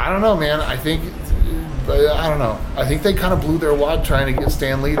I don't know, man. I don't know. I think they kind of blew their wad trying to get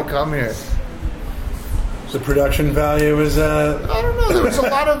Stan Lee to come here. The production value was I don't know. There was a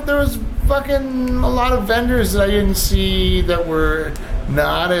lot of vendors that I didn't see that were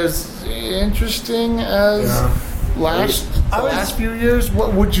not as interesting as. Yeah. Last few years,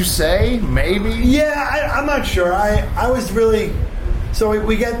 what would you say? Maybe? Yeah, I'm not sure. I was really... So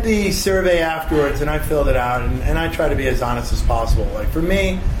we get the survey afterwards, and I filled it out, and I try to be as honest as possible. Like, for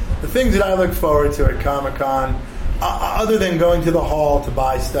me, the things that I look forward to at Comic-Con, other than going to the hall to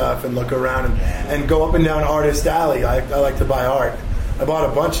buy stuff and look around and go up and down Artist Alley, I like to buy art. I bought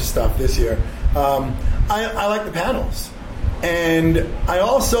a bunch of stuff this year. I like the panels. And I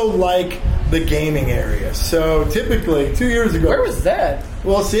also like the gaming area. So typically, 2 years ago... Where was that?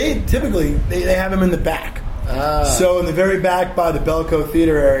 Well, see, typically, they have them in the back. So in the very back by the Belco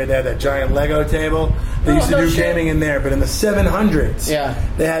Theater area, they had that giant Lego table. They used to do gaming in there. But in the 700s,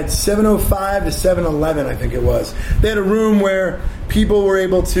 they had 705 to 711, I think it was. They had a room where people were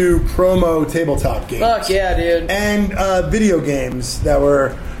able to promo tabletop games. Fuck yeah, dude. And video games that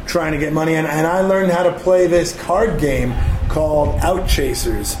were trying to get money in. And I learned how to play this card game called Out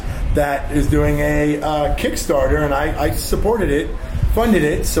Chasers that is doing a Kickstarter, and I supported it, funded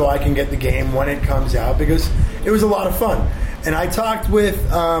it, so I can get the game when it comes out, because it was a lot of fun. And I talked with,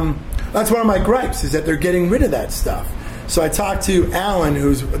 that's one of my gripes, is that they're getting rid of that stuff. So I talked to Alan,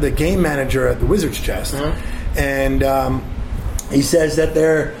 who's the game manager at the Wizard's Chest, and he says that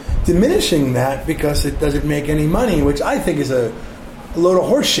they're diminishing that because it doesn't make any money, which I think is a load of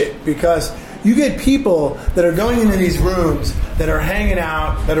horse shit, because you get people that are going into these rooms, that are hanging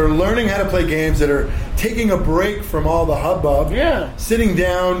out, that are learning how to play games, that are taking a break from all the hubbub, sitting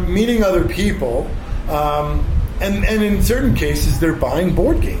down, meeting other people, and in certain cases, they're buying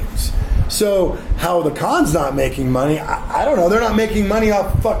board games. So how the con's not making money, I don't know. They're not making money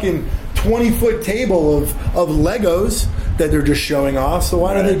off a fucking 20-foot table of Legos. that they're just showing off. So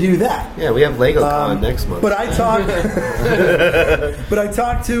why do they do that? Yeah, we have LegoCon next month. But I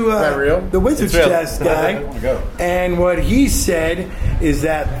talked to the Wizard's Chest guy, and what he said is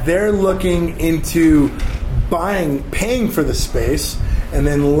that they're looking into paying for the space, and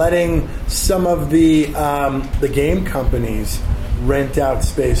then letting some of the game companies rent out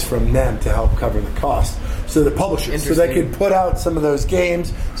space from them to help cover the cost. So the publishers, so they could put out some of those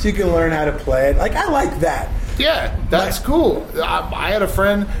games, so you can learn how to play it. Like, I like that. Yeah, that's cool. I had a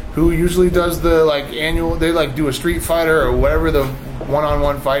friend who usually does the annual. They do a Street Fighter or whatever the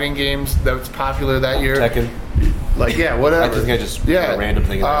one-on-one fighting games that's popular that year. Tekken. Whatever. I think I just a random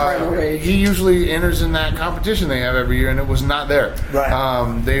thing. He usually enters in that competition they have every year, and it was not there.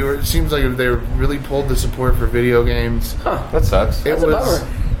 Right. It seems like they really pulled the support for video games. Huh, that sucks. That's a bummer.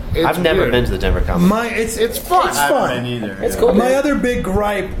 I've never been to the Denver Comic Con. It's fun. It's fun. I haven't been either. It's cool. My other big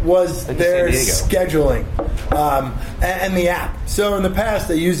gripe was their scheduling and the app. So in the past,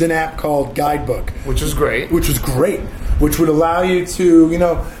 they used an app called Guidebook, which was great. Which would allow you to,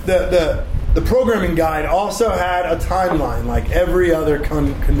 the programming guide also had a timeline like every other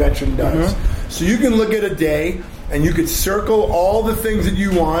convention does. Mm-hmm. So you can look at a day and you could circle all the things that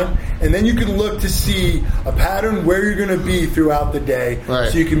you want, and then you can look to see a pattern where you're going to be throughout the day,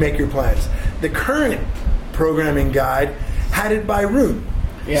 so you can make your plans. The current programming guide had it by room.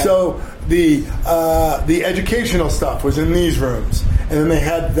 Yeah. So the educational stuff was in these rooms, and then they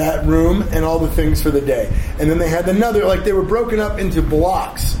had that room and all the things for the day, and then they had another, they were broken up into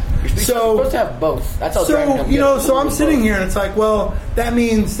blocks. You're supposed to have both. That's how. So I'm sitting here and it's like, well, that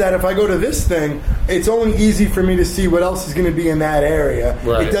means that if I go to this thing, it's only easy for me to see what else is going to be in that area.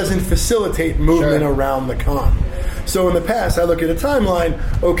 Right. It doesn't facilitate movement around the con. So in the past, I look at a timeline.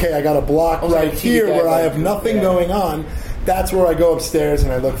 Okay, I got a block right here where I have nothing going on. That's where I go upstairs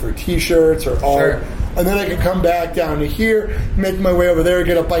and I look for T-shirts or art. And then I can come back down to here, make my way over there,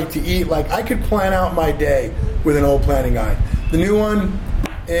 get a bite to eat. I could plan out my day with an old planning guide. The new one,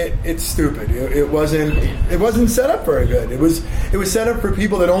 it's stupid. It wasn't set up very good. It was set up for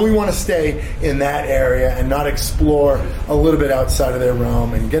people that only want to stay in that area and not explore a little bit outside of their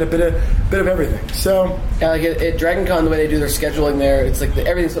realm and get a bit of everything. So at Dragon Con, the way they do their scheduling there, it's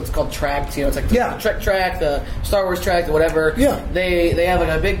everything's what's called tracked. It's like the Trek track, the Star Wars track, whatever. Yeah. They have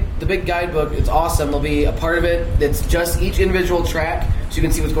the big guidebook. It's awesome. There'll be a part of it that's just each individual track, so you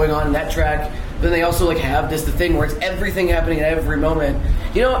can see what's going on in that track. Then they also have the thing where it's everything happening at every moment.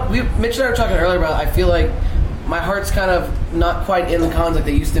 Mitch and I were talking earlier about, I feel like my heart's kind of not quite in the cons like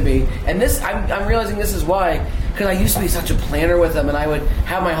they used to be. And this, I'm realizing this is why, because I used to be such a planner with them, and I would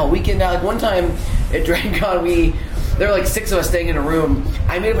have my whole weekend out. One time at Dragon Con, there were 6 of us staying in a room.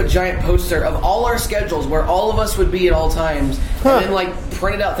 I made up a giant poster of all our schedules where all of us would be at all times, and then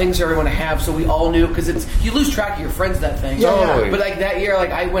printed out things for everyone to have, so we all knew, because you lose track of your friends that thing. Yeah. But that year,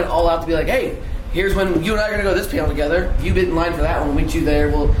 I went all out to be hey, here's when you and I are going to go to this panel together. You get in line for that one. We'll meet you there.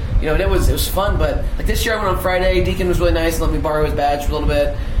 Well, and it was fun. But this year I went on Friday. Deacon was really nice and let me borrow his badge for a little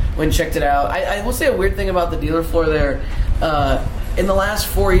bit. Went and checked it out. I will say a weird thing about the dealer floor there. In the last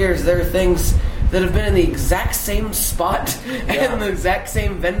 4 years, there are things that have been in the exact same spot and the exact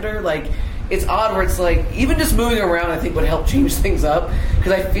same vendor. It's odd where it's even just moving around I think would help change things up,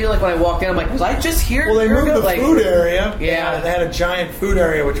 because I feel like when I walked in I'm was I just here? Well, they moved the food area. Yeah. They had a giant food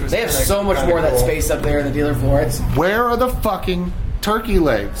area, which was they have so much more of that space up there in the dealer floor. Where are the fucking turkey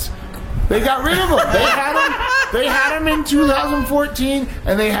legs? They got rid of them. They had them in 2014,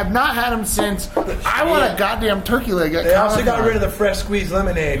 and they have not had them since. I want a goddamn turkey leg. They also got rid of the fresh squeezed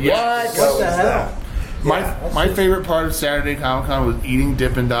lemonade. What the hell? My favorite part of Saturday Comic Con was eating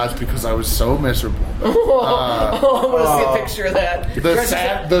Dippin' Dots because I was so miserable. I want to see a picture of that.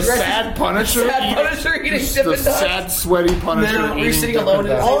 The sad Punisher eating Dippin' Dots. The sad, sweaty Punisher now, eating you're sitting alone.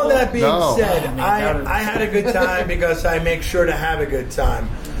 All that being said, I had a good time because I make sure to have a good time.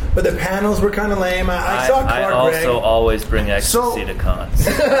 But the panels were kind of lame. I saw Clark I also always bring ecstasy to cons.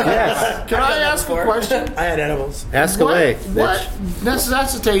 Yes. Can I ask a question? I had edibles. Ask away. What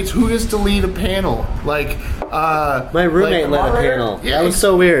necessitates who gets to lead a panel? My roommate led a panel. Yeah, that was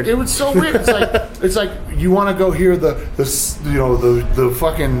so weird. It was so weird. It's like you want to go hear the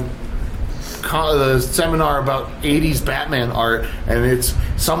fucking the seminar about 80s Batman art, and it's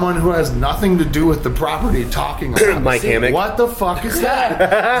someone who has nothing to do with the property talking about Mike Hammock. What the fuck is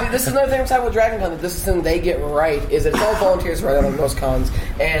that? See, this is another thing I'm talking with Dragon Con, that this is something they get right, is that it's all volunteers right on most cons,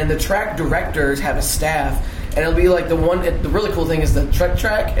 and the track directors have a staff, and it'll be the really cool thing is the Trek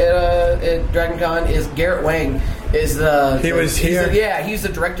track at Dragon Con is Garrett Wang is he was here. He's the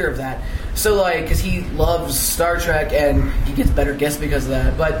director of that. So, like, because he loves Star Trek and he gets better guests because of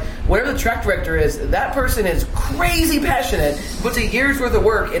that. But whatever the track director is, that person is crazy passionate, puts a year's worth of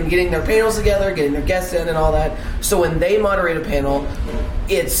work in getting their panels together, getting their guests in and all that. So when they moderate a panel,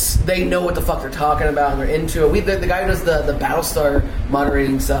 they know what the fuck they're talking about and they're into it. The guy who does the Battlestar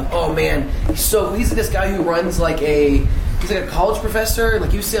moderating stuff, oh man, he's this guy who runs he's like a college professor like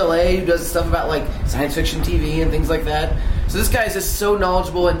UCLA who does stuff about like science fiction TV and things like that. So this guy is just so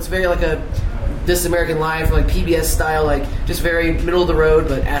knowledgeable, and it's very like a This American Life, like PBS style, like just very middle of the road,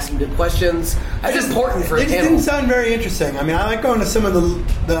 but asking good questions. It's important for a panel. It didn't sound very interesting. I mean, I like going to some of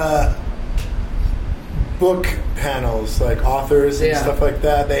the book panels, like authors and stuff like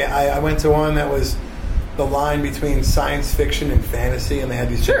that. I went to one that was the line between science fiction and fantasy, and they had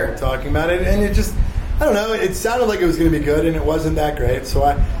these people talking about it, and it just, I don't know, it sounded like it was going to be good, and it wasn't that great, so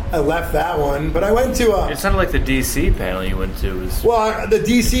I left that one. But I went to it sounded like the DC panel you went to was... Well, the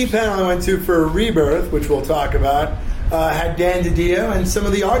DC panel I went to for Rebirth, which we'll talk about, had Dan DiDio and some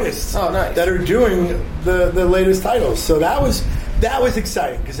of the artists that are doing the latest titles. So that was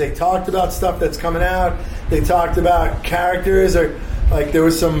exciting, because they talked about stuff that's coming out. They talked about characters, or like there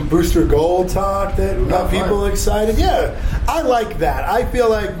was some Booster Gold talk that got people excited. Yeah, I like that. I feel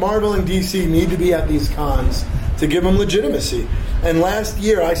like Marvel and DC need to be at these cons to give them legitimacy. And last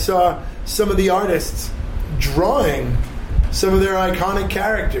year I saw some of the artists drawing some of their iconic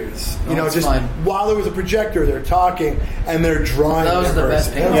characters. You know, just while there was a projector, they're talking and they're drawing. That was the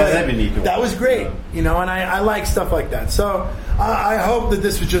best panel. Yeah, that'd be neat. That was great. You know, and I like stuff like that. So I hope that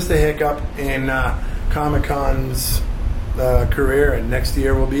this was just a hiccup in Comic-Con's career, and next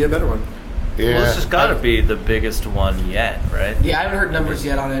year will be a better one. Yeah. Well, this has got to be the biggest one yet, right? Yeah, I haven't heard numbers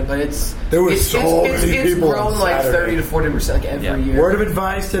yet on it, but it's many people. It's grown like 30 to 40% like every year. Word of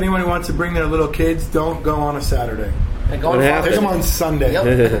advice to anyone who wants to bring their little kids: don't go on a Saturday. Take them on Sunday.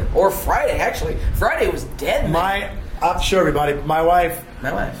 Yep. Or Friday, actually. Friday was dead. I'll show everybody. My wife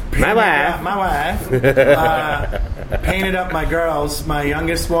painted up my girls. My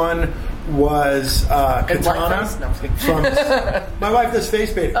youngest one was Katana from... My wife does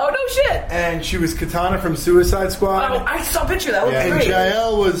face painting. Oh, no shit. And she was Katana from Suicide Squad. Oh, I saw a picture. That was great. And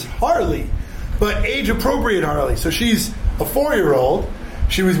Jael was Harley, but age-appropriate Harley. So she's a 4-year-old.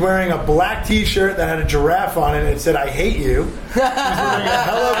 She was wearing a black T-shirt that had a giraffe on it, and it said, "I hate you." She was wearing a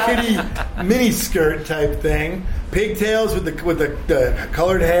Hello Kitty mini skirt type thing, pigtails with the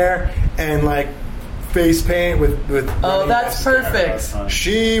colored hair, and like face paint with. Oh, that's perfect.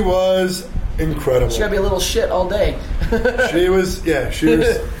 She was incredible. She gotta be a little shit all day. She was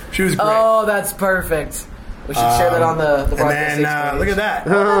great. Oh, that's perfect. We should share that on the broadcast. And then look at that.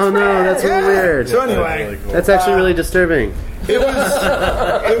 Oh no, that's really weird. So anyway, really cool. That's actually really disturbing. It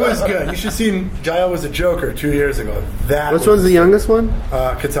was good. You should have seen Jael was a Joker 2 years ago. Which one's the youngest one?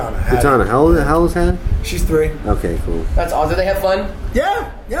 Katana. How old is Had? She's 3. Okay, cool. That's awesome. Did they have fun?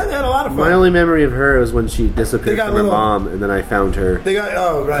 Yeah, they had a lot of fun. My only memory of her was when she disappeared from her mom, and then I found her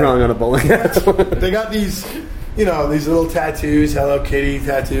crawling on a bowling alley. They got these little tattoos, Hello Kitty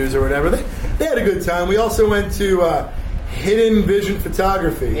tattoos or whatever. They had a good time. We also went to Hidden Vision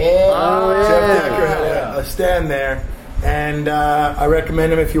Photography. Yeah. Oh, yeah. Jeff Decker had a stand there. And I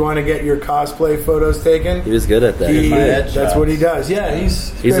recommend him if you want to get your cosplay photos taken. He was good at that. That's what he does. Yeah,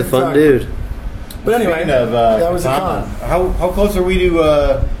 he's a fun dude. But anyway, that was a con. How close are we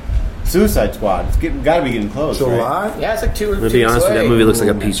to Suicide Squad? It's got to be getting close. July? Right? Yeah, it's like 2 or 3 To be honest with you, that movie looks like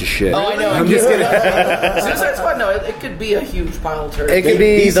a piece of shit. Oh, I know. I'm just kidding. Suicide Squad, no, it could be a huge pile of turds. It could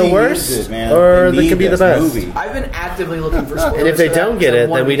be the worst, or it could be the best. Movie. I've been actively looking for spoilers. And if they don't get it,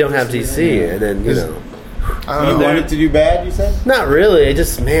 then we don't have DC. DC, and then, You want it to do bad, you said? Not really. I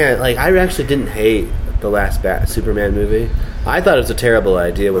just, I actually didn't hate the last Superman movie. I thought it was a terrible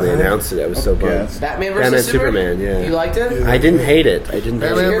idea when they announced it. I was so bummed. Batman vs. Superman, yeah. You liked it? I didn't hate it. I didn't hate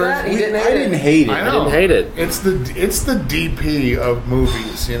it. Did you hear that? He didn't hate it. I didn't hate it. I know. I didn't hate it. It's the DP of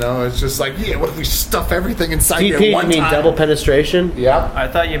movies, It's just like, what if we stuff everything inside DP, there one you mean time? double penetration? Yep. I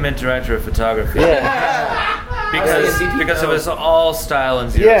thought you meant director of photography. Yeah. Because it was all style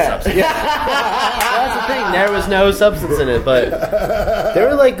and zero substance. Yeah. That's the thing. There was no substance in it, but there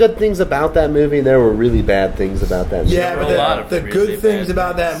were good things about that movie, and there were really bad things about that movie. Yeah, but the good things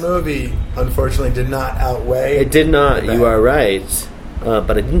about that movie, unfortunately, did not outweigh. It did not. You are right.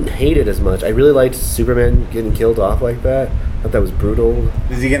 But I didn't hate it as much. I really liked Superman getting killed off like that. I thought that was brutal.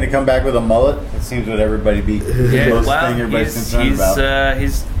 Is he going to come back with a mullet? That seems what everybody everybody's concerned about.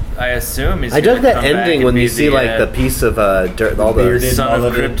 I assume he's. I dug that ending when you see the piece of dirt, all the Son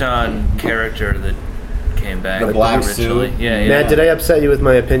of Krypton character that came back. The black originally. suit. Yeah. Matt, did I upset you with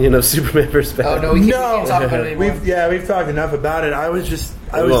my opinion of Superman vs. Batman? Oh no, we can't talk about it anymore. We've talked enough about it. I was just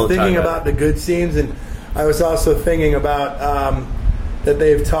I was thinking about the good scenes, and I was also thinking about that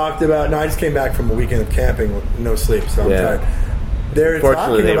they've talked about. No, I just came back from a weekend of camping with no sleep, so I'm tired. They're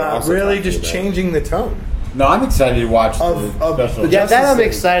talking about really just changing the tone. No, I'm excited to watch the special. Yeah, that I'm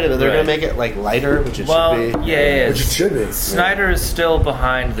excited about. They're going to make it like lighter, which it should be. Yeah. Which it should be. Snyder is still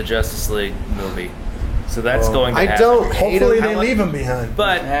behind the Justice League movie. So that's going to happen. Hopefully they leave him behind.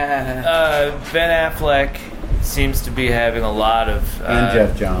 But Ben Affleck seems to be having a lot of... and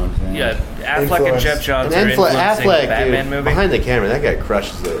Jeff Johns. Yeah, Affleck and Jeff Johns are influencing Affleck, the Batman movie. Behind the camera, that guy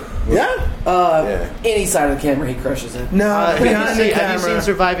crushes it. Any side of the camera, he crushes it. No, have you seen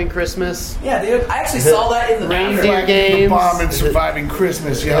Surviving Christmas? Yeah, dude. I actually saw that in the Reindeer Games. The bomb and Surviving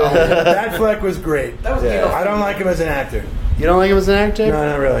Christmas, yo. Affleck was great. That was I don't like him as an actor. You don't like him as an actor? No,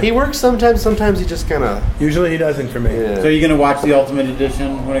 not really. He works sometimes. Sometimes he just kind of... Usually he doesn't for me. Yeah. So you're going to watch the Ultimate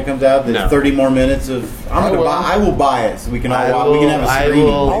Edition when it comes out? There's 30 more minutes of... I will buy it so we can all we can have a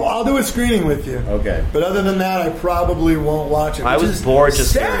screening. I'll do a screening with you. Okay. But other than that, I probably won't watch it. I was bored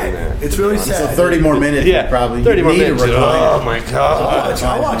just hearing that. It's really sad. So 30 more minutes. Yeah, probably 30 more need minutes. to Oh my god!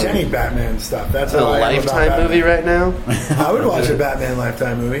 I'll watch any Batman stuff. That's a how I am about Lifetime Batman. movie right now. I would watch a Batman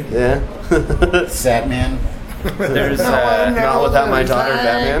Lifetime movie. Yeah. Sad Man. There's not without my daughter,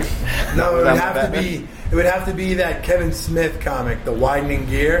 Batman. No, it would have to be. It would have to be that Kevin Smith comic, The Widening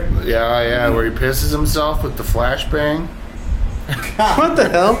Gear. Yeah, where he pisses himself with the flashbang. What the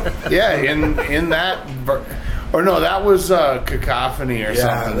hell? Yeah, in that. Or no, that was Cacophony or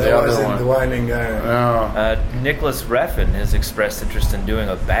something. Yeah, that wasn't The Widening Guy. Nicholas Refn has expressed interest in doing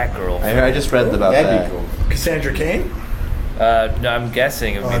a Batgirl. I just read about that. That'd be cool. Cassandra Cain? No, I'm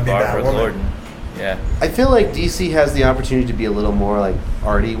guessing it would be Barbara Gordon. Yeah. I feel like DC has the opportunity to be a little more like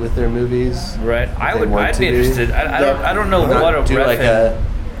arty with their movies. Right. I'd be interested. I don't know what a do Refn like a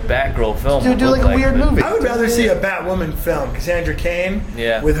Batgirl film do like a weird movie. I would rather see a Batwoman film. Cassandra Cain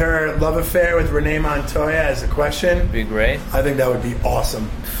with her love affair with Renee Montoya as a question. Be great. I think that would be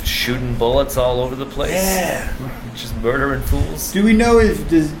awesome. Shooting bullets all over the place. Yeah. Just murdering fools. Do we know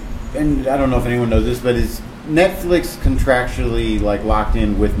and I don't know if anyone knows this, but is Netflix contractually like locked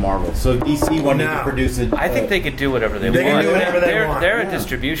in with Marvel? So if DC wanted to produce it, I think they could do whatever they want. They can do whatever they want. They're a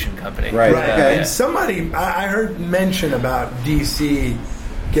distribution company. Right. Okay. And somebody, I heard mention about DC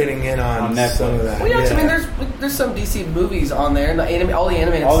getting in on some of that. Well, I mean, there's some DC movies on there. All the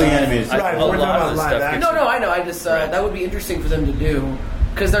animated stuff. Right, we're talking about live action. No, I know. I just that would be interesting for them to do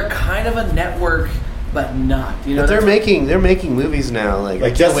because they're kind of a network. But not, But they're making movies now. Like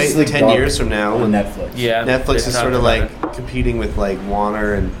I can't wait 10 years from now when Netflix. Yeah, Netflix is sort of like competing with like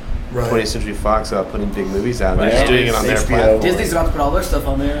Warner and 20th Century Fox about putting big movies out. They're just doing it on their platform. Disney's about to put all their stuff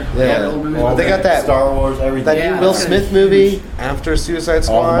on there. Yeah, they got that Star Wars, everything. That new Will Smith movie after Suicide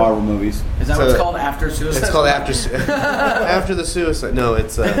Squad. All the Marvel movies. Is that what it's called? After Suicide? It's called after the Suicide. No,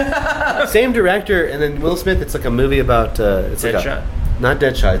 it's same director, and then Will Smith. It's like a movie about it's like Deadshot. Not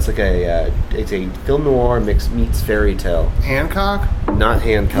Deadshot. It's like it's a film noir meets fairy tale. Hancock? Not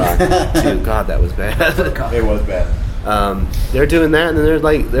Hancock. Dude, God, that was bad. It was bad. They're doing that, and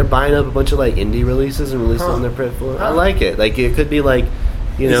then they're buying up a bunch of like indie releases and releasing on their platform. I like it. Like it could be like,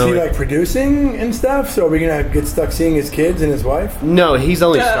 Is he like producing and stuff? So are we gonna get stuck seeing his kids and his wife? No, he's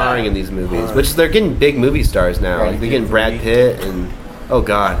only starring in these movies, which they're getting big movie stars now. Like they're getting Brad Pitt and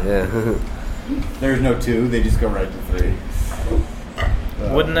There's no 2. They just go right to 3.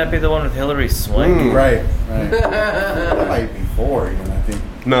 Wouldn't that be the one with Hilary Swank? Right. That might be 4 even, I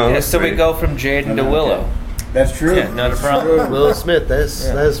think. No. Yeah, so we go from Jaden to Willow. Okay. That's true. Yeah, not a problem. Will Smith.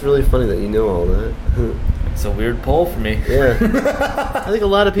 That's really funny that you know all that. It's a weird poll for me. Yeah. I think a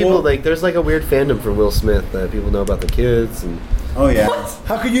lot of people there's like a weird fandom for Will Smith that people know about the kids and. Oh yeah.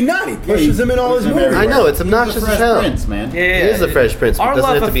 How could you not? He pushes them in all his movies. I know it's obnoxious as hell. Prince, man. Yeah, He is the Fresh Prince, but Our doesn't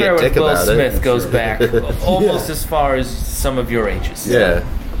love have to be affair a dick with Will about Smith it. goes back almost as far as some of your ages. Yeah.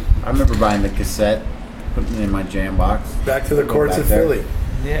 I remember buying the cassette, putting it in my jam box. Back to the courts of Philly.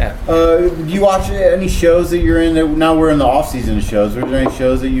 Yeah. Do you watch any shows that you're in? Now we're in the off season of shows. Are there any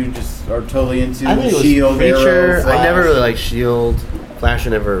shows that you just are totally into? I think it was Shield, Preacher. Arrow, Flash? I never really liked Shield. Flash,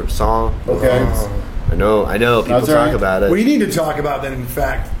 I never saw. Okay. I know. People talk about it. We need to talk about that, in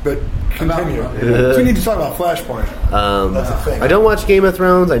fact, but continue. We need to talk about Flashpoint. That's a thing. I don't watch Game of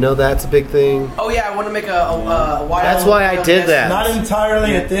Thrones. I know that's a big thing. Oh yeah, I want to make a wide. That's why I did that. Not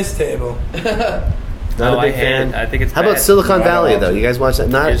entirely at this table. Not a big fan. I think it's How about bad. Silicon Valley, though? You guys watch that?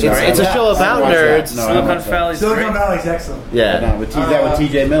 It's a show about nerds. Silicon Valley's excellent. Yeah. With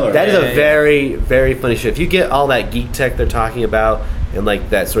T.J. Miller. That is a very, very funny show. If you get all that geek tech they're talking about, and like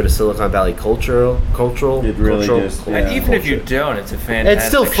that sort of Silicon Valley cultural. It really just, And even if you don't, it's a fantastic. It's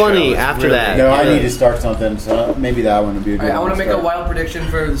still funny show. after really that. No, I need to start something, so maybe that one would be a good I want to one make a wild prediction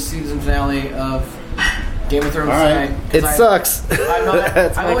for the season finale of Game of Thrones All right. tonight. It sucks.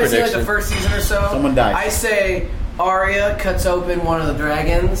 I've only seen like the first season or so. Someone dies. I say Arya cuts open one of the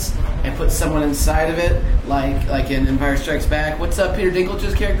dragons and puts someone inside of it, like in Empire Strikes Back. What's Peter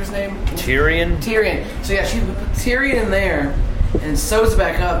Dinklage's character's name? Tyrion. So yeah, she put Tyrion in there and sews it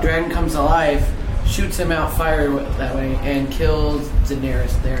back up. Dragon comes to life, shoots him out, fire that way, and kills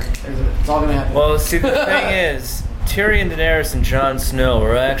Daenerys. It's all gonna happen. Well, see, the thing is, Tyrion, Daenerys, and Jon Snow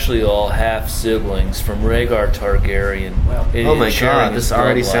are actually all half siblings from Rhaegar Targaryen. Oh my god, this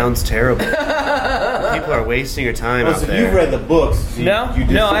already bloodline. sounds terrible. People are wasting your time out so there. you've read the books. So No,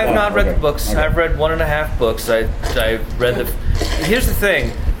 I have not read the books. Okay. I've read 1.5 books. I read the. Here's the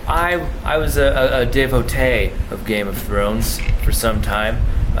thing. I was a devotee of Game of Thrones for some time,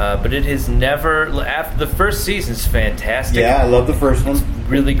 but it has never. After the first season's fantastic. Yeah, I love the first one.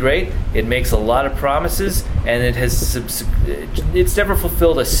 Really great. It makes a lot of promises, and it has it's never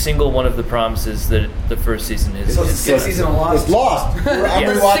fulfilled a single one of the promises that the first season has. So it's the sixth season of Lost. It's Lost. I'm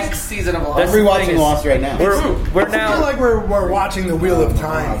rewatching. Sixth season of Lost. I'm rewatching Lost right now. We're now. I feel like we're watching the Wheel of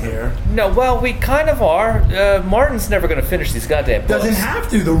Time here. No, well, we kind of are. Martin's never going to finish these goddamn books. Doesn't have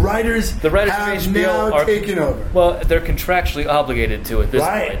to. The writers of have HBO now are taken over. Well, they're contractually obligated to at this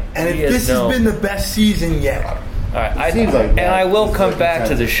Right, point. and He this has has been the best season yet. All right, Seems like that. I will It's come like back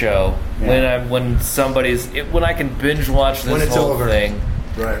to the intense. show Yeah. when I can binge watch this When it's whole over. thing.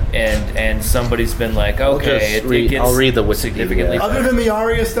 Right. And somebody's been like, okay, it gets I'll read the Wikipedia. significantly Other better. than the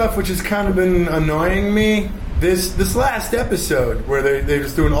Arya stuff, which has kind of been annoying me, this last episode where they're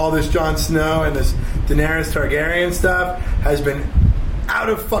just doing all this Jon Snow and this Daenerys Targaryen stuff has been out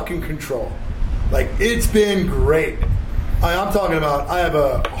of fucking control. Like, it's been great. I'm talking about, I have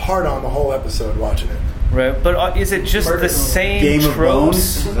a heart on the whole episode watching it. Right, but is it just the same Game of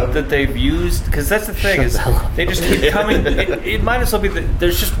tropes Bones? that they've used? Because that's the thing is they just keep coming. It might as well be that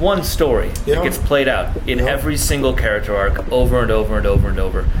there's just one story Yeah. that gets played out in Yeah. every single character arc over and over and over and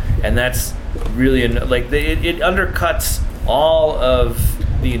over, and that's really it undercuts all of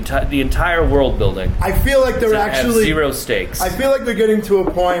the entire world building. I feel like they're Have actually zero stakes. I feel like they're getting to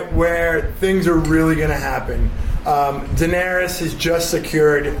a point where things are really going to happen. Daenerys has just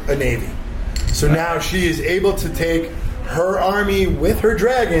secured a navy. So now she is able to take her army with her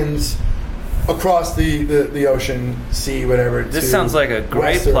dragons across the ocean, sea, whatever. This to sounds like a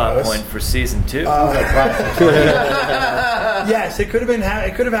great plot Westeros. point for season 2. Yes, it could have been.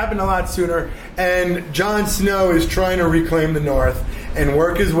 It could have happened a lot sooner. And Jon Snow is trying to reclaim the North and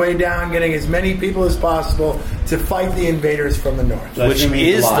work his way down, getting as many people as possible to fight the invaders from the North. which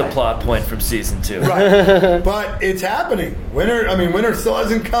is the plot point from season 2. Right, but it's happening. Winter still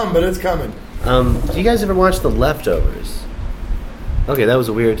hasn't come, but it's coming. Do you guys ever watch The Leftovers? Okay, that was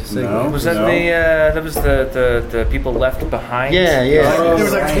a weird thing. No. Was that the people left behind? Yeah, yeah. There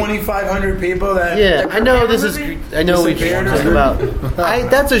was like 2,500 people that. Yeah, I know this is. I know we Disappeared or talk about.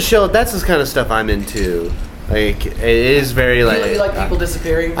 That's a show. That's the kind of stuff I'm into. Like, it is very like. You like people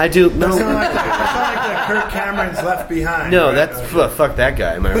disappearing? I do. That's No, not like the Kirk Cameron's Left Behind. no, right? that's fuck that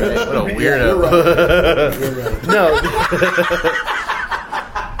guy. Am I right? What a Yeah, weirdo. you're right. No.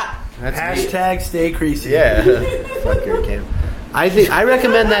 That's me. Hashtag stay creasy. Yeah. Fuck your cam. I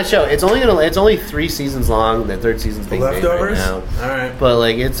recommend that show. It's only 3 seasons long. The 3rd season's being made right Leftovers? now. All right. But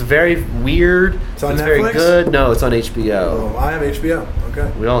like, it's very weird. It's on very Netflix? good. No, it's on HBO. Oh, I have HBO.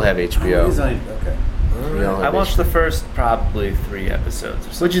 Okay. We all have HBO. Okay. We all I have watched HBO. the first probably 3 episodes.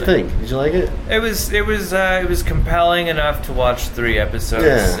 Or something. What'd you think? Did you like it? It was compelling enough to watch 3 episodes,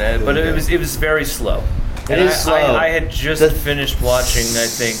 Yeah. but it was very slow. It And is slow. I had just The finished watching, I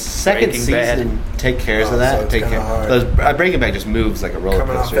think, Second Breaking season Bad. take cares Oh, of so that. it's Take kinda care. hard. Breaking Bad just moves like a roller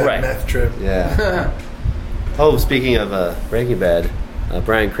Coming off coaster. that Right. meth trip. Yeah. Oh, speaking of Breaking Bad,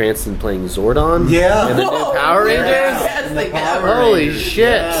 Bryan Cranston playing Zordon. Yeah. In the new Power Rangers. Yes, they have. Holy shit!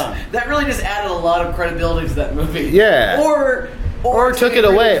 Yeah. That really just added a lot of credibility to that movie. Yeah. Or took it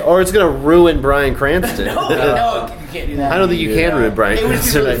away, or it's gonna ruin Bryan Cranston. No, you can't do that. I don't think you can ruin Bryan It would be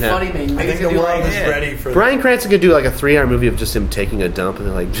Cranston really right now. funny, man. I think the world is ready for Bryan Cranston could do like a 3-hour movie of just him taking a dump, and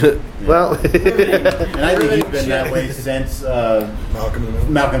they're like, well. And I think he's been that way since Malcolm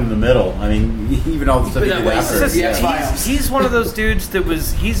in the Middle. I mean, even all the stuff he did after. He's one of those dudes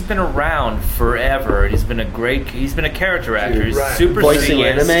he's been around forever. He's been a character actor. He's Right. super Voicing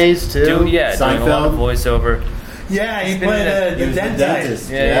serious. animes, too? Doing a lot of voiceover. Yeah, he been played in the He was the dentist.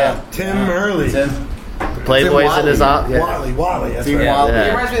 dentist. Yeah. Tim Hurley. Tim. Playboy's in his op. Yeah. Wally. That's right. Yeah. He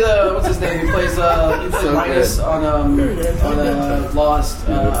reminds me of what's his name? He plays Linus on Lost.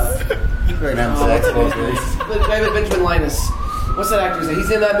 Benjamin Linus. What's that actor's name?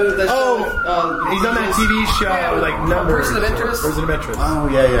 He's in that movie. He's on that TV show, like Numbers. Person of Interest. Person of Interest. Oh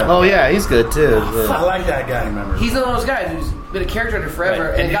yeah. Oh yeah, he's good too. Yeah. I like that guy. Remember? He's one of those guys who's been a character actor forever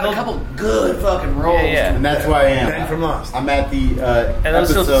and got a couple good fucking roles. Yeah. And that's why I am. Ben from Lost. I'm at the And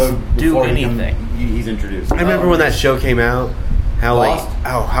those episode don't do before anything. he's introduced. I remember when that show came out. How Lost?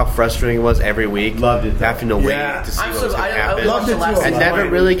 how frustrating it was every week. Loved it, though. Having to wait Yeah. to see I'm what was so going to I happen. loved it too. And never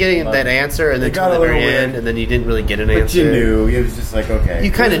really getting that answer, and then It got to a the very little weird. end, and then you didn't really get an But answer. you knew. It was just like, okay.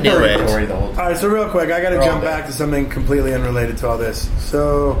 You kinda was knew it. Story the whole All time. right, so real quick, I got to We're all jump there. back to something completely unrelated to all this.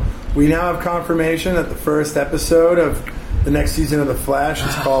 So we now have confirmation that the first episode of the next season of The Flash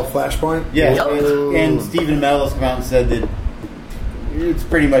is called Flashpoint. Yeah, and Stephen Amell has come out and said that it's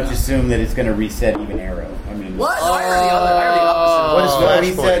pretty much assumed that it's going to reset even Arrow. I mean, What? No, I heard the opposite. What is No,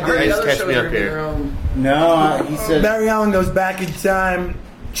 he Flashpoint? said I heard the Guys, other catch shows me are up gonna be here. their own. No, he said. Barry Allen goes back in time,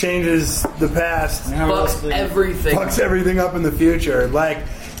 changes the past, Fucks everything. fucks everything up in the future. Like,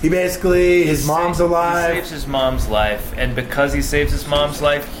 he basically, his mom's He alive. saves his mom's life, and because he saves his mom's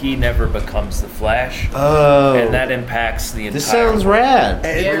life, he never becomes the Flash. Oh, And that impacts the entire this sounds rad.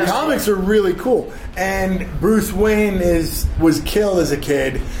 And Yeah. the comics are really cool. And Bruce Wayne was killed as a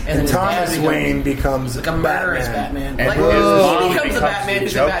kid, And and his dad Thomas becomes- Wayne becomes Like a murderous Batman. And Like, his he mom becomes the becomes Batman the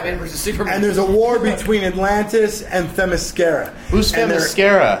who's Joker. Batman versus Superman. And there's a war between Atlantis and Themyscira. Who's And they're-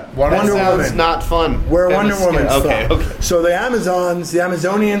 Themyscira? Wonder That sounds Woman. not fun. Where Wonder Themyscira. Woman's Okay, from. okay. So the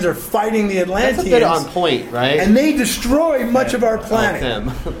Amazonians are fighting the Atlanteans. That's a bit on point, right? And they destroy much of our planet. them.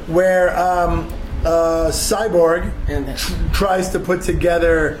 Where Cyborg And- tries to put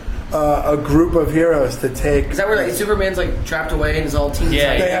together a group of heroes to take. Is that where like Superman's like trapped away and his all teams? Yeah,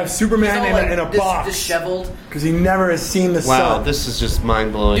 like, They have Superman he's all, in a box disheveled. because he never has seen the Wow, sun. this is just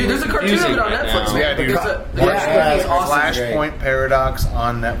mind blowing. Dude, there's a cartoon of it on Netflix. Yeah, Man. dude. There's a Watch cartoon is awesome. Flashpoint Paradox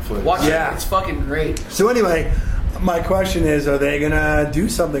on Netflix. Watch Yeah. it. It's fucking great. So anyway, my question is: are they gonna do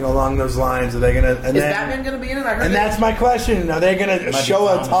something along those lines? Are they gonna? And Is then, Batman gonna be in it? I heard and that- that's my question. Are they gonna show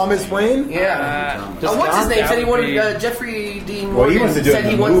a Thomas Wayne? Yeah. Does What's his Gotham name? Said he would wanted be- Jeffrey Dean Well, he Morgan wants to do it said in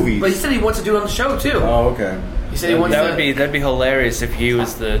he the wants, movies. but he said he wants to do it on the show too. Oh, okay. He said he wants That to. would be that'd be hilarious if he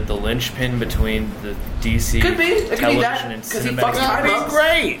was the linchpin between the DC Could be. It could be television that, and 'cause he cinematic. fucks time That'd up. be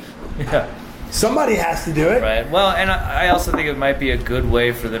great. Yeah. Somebody has to do it. Right. Well, and I also think it might be a good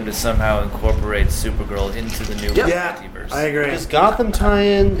way for them to somehow incorporate Supergirl into the new Yeah, multiverse. I agree. Does Gotham tie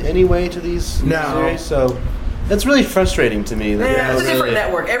in any way to these No. series? So that's really frustrating to me. That they Yeah, don't it's a different really-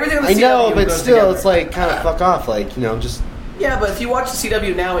 network. Everything on the I know, CW but goes still, together. it's like kind of fuck off. Like, you know, just Yeah, but if you watch the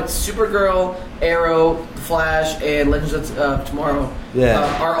CW now, it's Supergirl, Arrow, The Flash, and Legends of Tomorrow.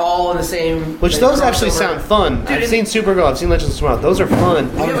 Yeah. Are all in the same. which they those cross actually over. sound fun. Dude, I've seen Supergirl. I've seen Legends of Tomorrow. Those are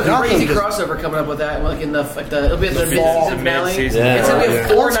fun. We have a Gotham crazy just- crossover coming up with that, like in the it'll be at the fall. mid-season finale. Mid-season. Yeah. It's gonna be a Yeah.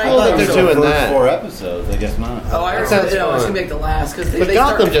 4-night That's cool that they're episode. doing First that. 4 episodes, I guess not. Oh, I heard Sounds it's gonna fun. be like the last because But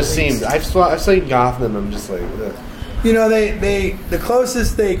Gotham just seemed. I've seen Gotham. I'm just like, ugh. You know, they the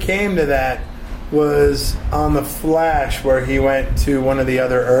closest they came to that was on the Flash, where he went to one of the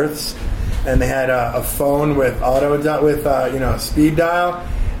other Earths, and they had a phone with speed dial,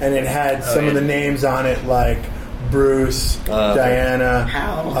 and it had some of the names on it like Bruce, Diana.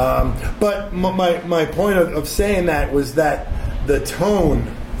 How? But my point of saying that was that the tone,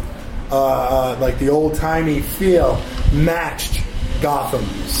 like the old timey feel, matched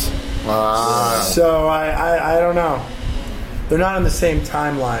Gotham's. So I don't know. They're not in the same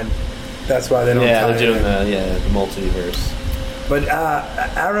timeline. That's why they don't. Yeah, tie they're doing in. the multiverse. But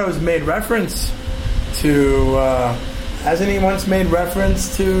Arrow's made reference to. Hasn't he once made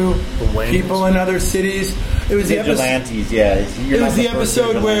reference to people in other cities? It was the episode. Vigilantes, yeah. It was the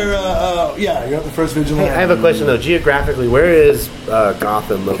episode where, you're not the first vigilante. Hey, I have a question though. Geographically, where is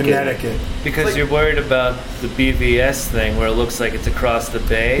Gotham located? Connecticut. Because you're worried about the BVS thing where it looks like it's across the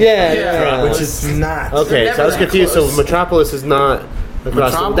bay. Yeah. Which is not. Okay, They're so I was never that confused. close. So Metropolis is not across.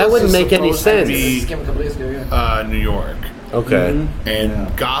 Metropolis That wouldn't is make any supposed to sense. be- This came a couple days ago, yeah. New York. Okay.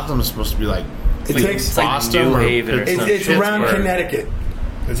 And Gotham's supposed to be like It takes. It's like Boston New or Haven or Pittsburgh. something. It's around Pittsburgh. Connecticut.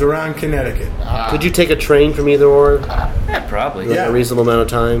 It's around Connecticut. Could you take a train from either or? Yeah, probably. Like a reasonable amount of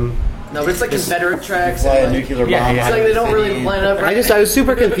time. No, but it's like Confederate tracks. Fly a and, like, nuclear bomb. Yeah, it's like they don't really line up. Right? I was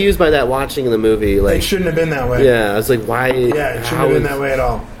super confused by that watching the movie. It Like, shouldn't have been that way. yeah, I was like, why? Yeah, it shouldn't have been that way at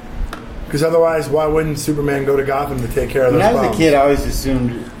all. Because otherwise, why wouldn't Superman go to Gotham to take care of When those I was bombs? a kid, I always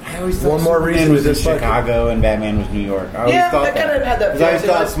assumed. I always thought One more Superman reason was to in dislike Chicago and Batman was New York. I always Yeah, thought that kind of had that Because I always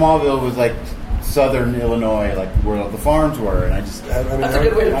feel, thought too. Smallville was like southern Illinois, like where all the farms were, and I just That's a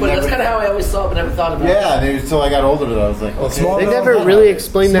good way to put it. That's kind of how I always saw it, but never thought about it. Yeah, until I got older, I was like, They never really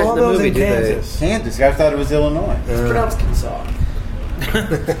explained that in the movie, did they? Kansas. I thought it was Illinois. It's pronounced Kensaw.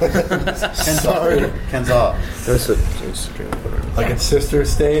 Kensaw. Like its sister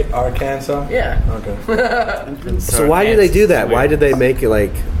state, Arkansas? Yeah. Okay. So why did they do that? Why did they make it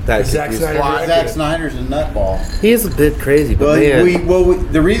like that? Zack Snyder. Zack Snyder's a nutball. He's a bit crazy, but man.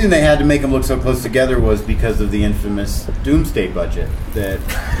 The reason they had to make them look so close together was because of the infamous Doomsday budget. That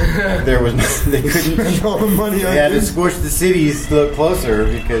there was they couldn't all the money. They had to squish the cities to look closer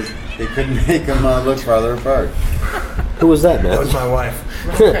because they couldn't make them look farther apart. Who was that, man? That was my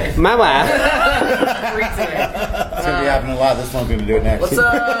wife. My wife. It's gonna be happening a lot. This one's gonna do it next. We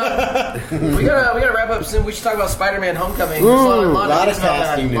gotta wrap up soon. We should talk about Spider-Man: Homecoming. There's a lot of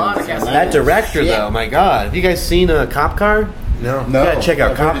casting news. That director, though, my God, have you guys seen Cop Car? No. You gotta check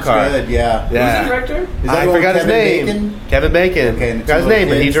out Cop Car. Good, yeah. Who's the director? I forgot his name. Bacon? Kevin Bacon. Okay, Forgot his name,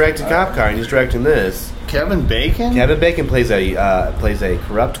 but he directed Cop Car, and he's directing this. Kevin Bacon? Kevin Bacon plays a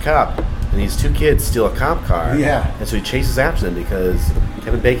corrupt cop, and these two kids steal a cop car. Yeah. And so he chases after them because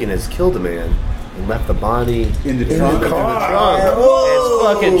Kevin Bacon has killed a man and left the body in the trunk. It's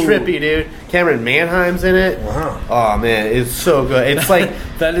fucking trippy, dude. Cameron Manheim's in it. Wow. Oh man, it's so good. It's like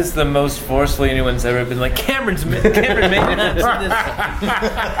that is the most forcefully anyone's ever been like Cameron Manheim's in this.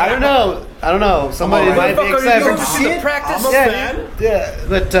 I don't know. Somebody might be excited. Practice. I'm a fan. Yeah,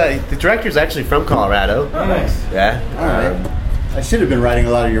 but the director's actually from Colorado. Oh, nice. Yeah. All right. I should have been writing a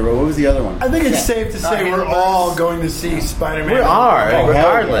lot of your. What was the other one? I think it's safe to say we're all going to see Spider-Man. We are,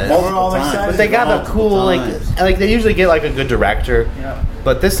 regardless. We're all excited. But they got a cool, like they usually get like a good director. Yeah.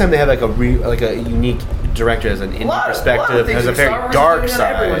 But this time they have like a unique director as an indie perspective, has a very dark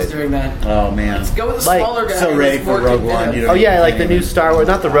side. Everyone's doing that. Oh man. Let's go with the smaller guy. So ready for Rogue One. Oh yeah, like the new Star Wars,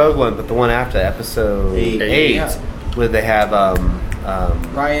 not the Rogue One, but the one after Episode 8, Yeah. where they have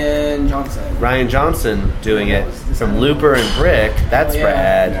Ryan Johnson doing it from Looper and Brick. That's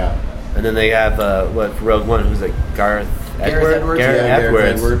rad. Yeah. And then they have Rogue One, who's like Gareth Edwards.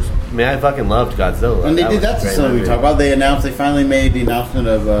 Gareth Edwards. I mean, I fucking loved Godzilla. And they did. That's something we talk about. They finally made the announcement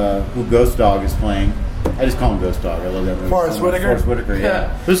of who Ghost Dog is playing. I just call him Ghost Dog. I love that movie. Forrest Whitaker? Forrest Whitaker,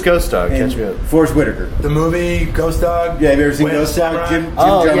 yeah. Who's Ghost Dog? Catch me up. Forrest Whitaker. The movie Ghost Dog. Yeah, have you ever seen With Ghost Dog? Samurai? Jim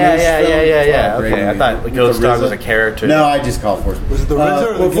Oh, Jarmusch yeah. film? Okay, I thought Ghost Dog was a character. No, I just call Forrest. Was it the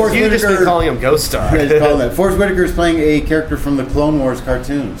RZA or the Forrest You just been Whitaker? calling him Ghost Dog. Yeah, just call him that. Forrest Whitaker is playing a character from the Clone Wars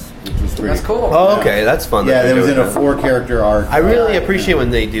cartoons, which was pretty. That's cool. Oh, okay, that's fun. Yeah, that that was they're in a doing that. 4-character arc. I really appreciate when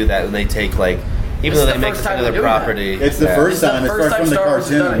they do that, when they take like, even though they make it another property. It's the first time. It starts from the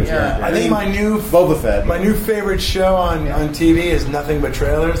cartoons. I think my new Boba Fett. My new favorite show on TV is Nothing But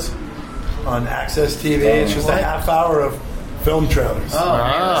Trailers on Access TV. It's just a half hour of film trailers. Oh,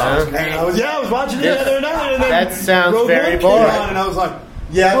 and I was watching it the other night. And then That sounds Rogue very One came boring. on, and I was like,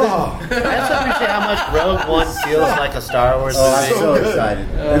 Yeah. oh. I just appreciate how much Rogue One feels like a Star Wars Oh, I'm movie. so excited.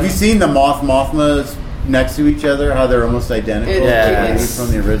 Have you seen the Mothmas next to each other? How they're almost identical? Yes. From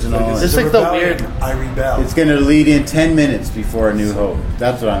the original. It's like the weird. I rebel. It's going to lead in 10 minutes before A New Hope.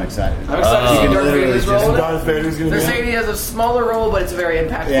 That's what I'm excited I'm about. excited to see You can Darth literally Vader's just- role. Darth Vader's going to They're be saying he has a smaller role, but it's a very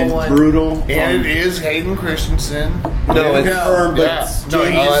impactful And one. brutal. And it is Hayden Christensen. No, it's confirmed, but Yeah. No,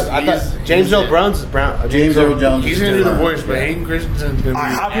 I thought James Earl Brown's James Earl Jones. He's is going to do the confirmed. voice, but Hayden Christensen's going to be. I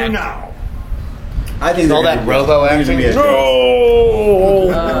have you now. I think all they're that gonna be- robo I think acting. it's gonna be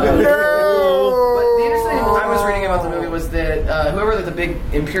a- But the interesting thing I was reading about the movie was that whoever the big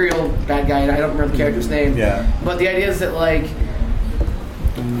Imperial bad guy, and I don't remember the character's name. Yeah. But the idea is that like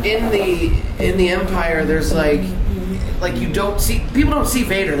in the Empire, there's like you don't see people don't see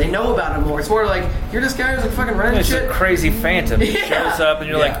Vader. They know about him more. It's more like you're this guy who's like fucking running It's shit. a crazy phantom. He Yeah. shows up and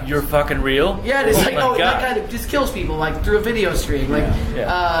you're like, you're fucking real? Yeah, it's like, my oh, God. that guy just kills people like through a video stream. Like,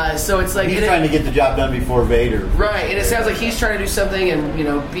 so it's like He's trying to get the job done before Vader. right, and it sounds like he's trying to do something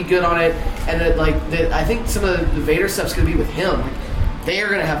and be good on it. And that I think some of the Vader stuff's gonna be with him. Like, they are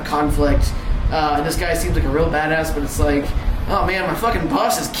gonna have conflict. And this guy seems like a real badass, but it's like, oh man, my fucking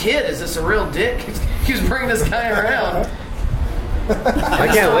boss's kid is this a real dick? He's bringing this guy around. I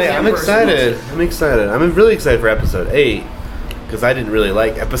can't wait. I'm excited. I'm really excited for episode 8 because I didn't really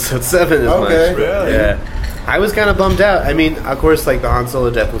like episode 7 as much. Okay. Really? Yeah. I was kind of bummed out. I mean, of course, like the Han Solo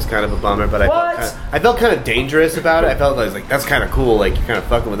death was kind of a bummer, but I felt kind of dangerous about it. I felt like that's kind of cool. Like you're kind of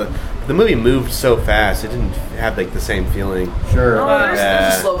fucking with it. The movie moved so fast; it didn't have like the same feeling. Sure. Oh,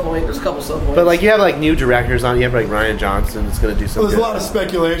 there's a slow point. There's a couple slow points. But like you have like new directors on. You have like Ryan Johnson that's going to do Well, something. there's a lot of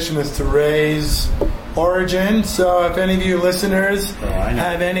speculation as to Rey's origin. So if any of you listeners I know.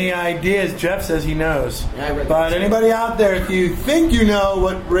 have any ideas, Jeff says he knows. Yeah, I read But that. anybody out there, if you think you know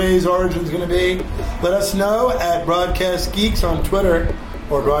what Ray's origin is going to be, let us know at Broadcast Geeks on Twitter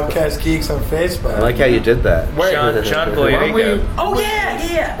or Broadcast Geeks on Facebook. I like how you did that. John Boyega. Oh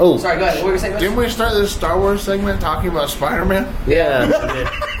yeah. Oh. Sorry, go ahead. What were you saying? Didn't we start this Star Wars segment talking about Spider-Man? Yeah.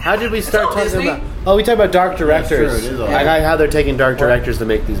 How did we start all talking Disney. about? Oh, we talked about dark directors. Sure, it is all I like how they're taking dark directors to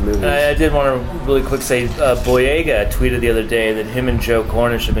make these movies. I did want to really quick say Boyega tweeted the other day that him and Joe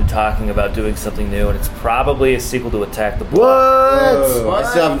Cornish have been talking about doing something new, and it's probably a sequel to Attack the Block. Oh, What? I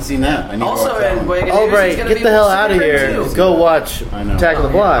still haven't seen that. I need to Also, watch that and one. Boyega Oh, Davis is right. gonna Get be the hell out of Pacific here. Rim 2. Go watch I know. Attack of the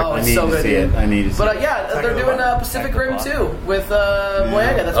Block. Oh, I it's need so to good, see it. dude. I need to see But it. yeah, they're doing Pacific Rim 2 with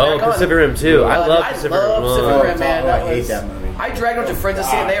Boyega. That's Oh, back on. Pacific Rim 2. I love Pacific Rim. love Pacific Rim, man. I hate that movie. I dragged a bunch of friends to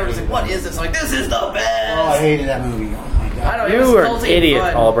see it, and they were just like, "What is this?" I'm like, "This is the best." Oh, I hated that movie. Oh my god. I don't know. You it was were an culty idiot,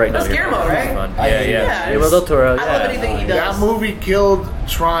 fun. Albright. That's No, Guillermo, right? Fun. I Yeah, hate yeah. Yeah, Guillermo del Toro. I love Yeah. anything he does. That movie killed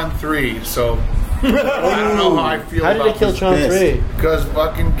Tron 3, so I don't know how I feel How did about it kill this. Tron pissed. 3? Because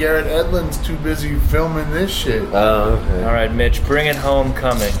fucking Garrett Edlund's too busy filming this shit. Oh, okay. All right, Mitch, bring it home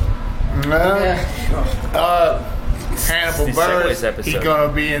coming. Hannibal It's the Buress, Segways episode. he's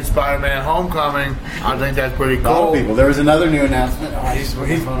gonna be in Spider-Man: Homecoming. I think that's pretty A lot cool. of people. There was another new announcement. Oh, he's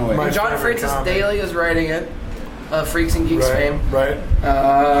phone away. my- John Francis Daly is writing it. Freaks and Geeks fame. Right.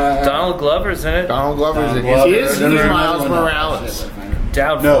 Donald Glover's in it. Donald Glover's in Well, it. He's there's another Miles one. Morales.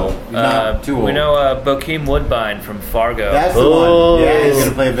 Doubtful. No, not too We old. know Bokeem Woodbine from Fargo. That's the Oh. one. Yeah, he's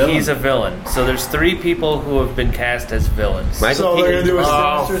gonna play a villain. He's a villain. So there's 3 people who have been cast as villains. Michael So they're going to do a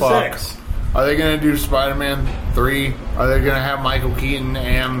Oh, Sinister fuck. 6. Are they going to do Spider-Man 3? Are they going to have Michael Keaton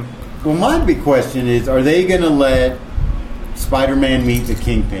and... Well, my big question is: are they going to let Spider-Man meet the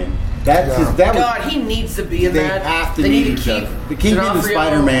Kingpin? That's that was. God, he needs to be in They that. have to they meet need to each keep other. The Kingpin and D'Onofrio.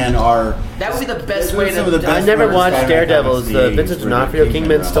 Spider-Man are. That would be the best Those way are some to. of the best I never part of watched Spider-Man Daredevil. comics Is in the the 80s Vincent where D'Onofrio Kingpin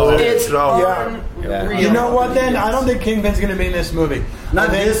Kingpin was still all- in it? It's Yeah. unreal. You know what? Then I don't think Kingpin's going to be in this movie. Not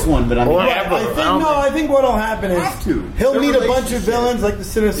I think, this one, but I mean, Right, I think what'll happen is Have to. he'll Their meet a bunch of relationship villains like the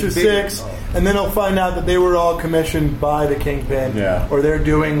Sinister is bigger. Six, and then he'll find out that they were all commissioned by the Kingpin, Yeah. or they're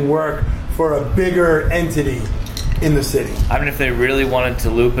doing work for a bigger entity in the city. I mean, if they really wanted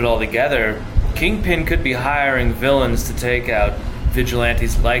to loop it all together, Kingpin could be hiring villains to take out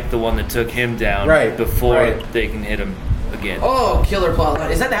vigilantes like the one that took him down Right, before right. they can hit him again. Oh, killer plotline.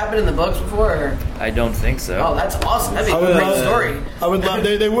 Has that happened in the books before? Or? I don't think so. Oh, that's awesome. That'd be I a would great love, story. I would love.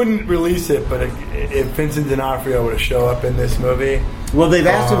 They wouldn't release it, but if Vincent D'Onofrio were to show up in this movie, well, they've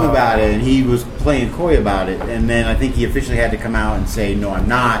asked him about it, and he was playing coy about it, and then I think he officially had to come out and say, "No, I'm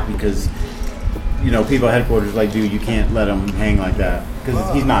not," because people at headquarters are like, "Dude, you can't let him hang like that,"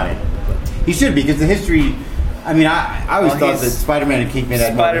 because he's not in it. But he should be, because the history. I mean, I always thought that Spider-Man and Kingpin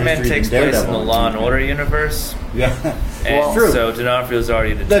had more Spider-Man history takes than place in Daredevil the Law and Kingpin. Order universe. Yeah, And well, true. so D'Onofrio's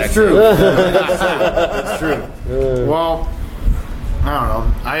already a detective. That's true. That's true. Well, I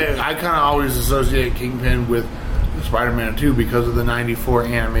don't know. I kind of always associate Kingpin with Spider-Man 2 because of the '94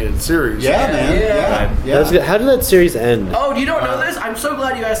 animated series. Yeah, man. Yeah. That's good. How did that series end? Oh, you don't know this? I'm so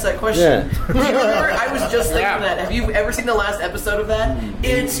glad you asked that question. Yeah. Do you remember? I was just thinking that. Have you ever seen the last episode of that?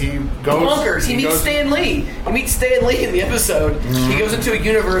 It's bonkers. He meets Stan Lee. He meets Stan Lee in the episode. He goes into a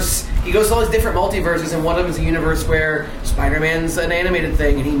universe. He goes to all these different multiverses, and one of them is a universe where Spider-Man's an animated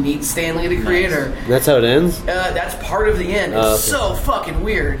thing, and he meets Stan Lee, the creator. That's how it ends? That's part of the end. It's Okay. so fucking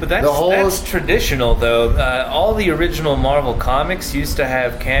weird. But that's traditional, though. All the original Marvel comics used to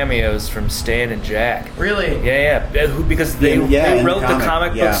have cameos from Stan and Jack. Really? Yeah. Because they in wrote the the comic,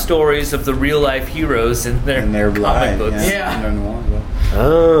 comic yeah. book stories of the real life heroes in their comic live, books. Yeah.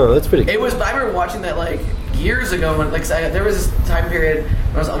 Oh, that's pretty cool. It was. I remember watching that like years ago. When there was this time period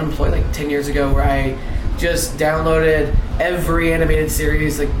when I was unemployed, like 10 years ago, where I just downloaded every animated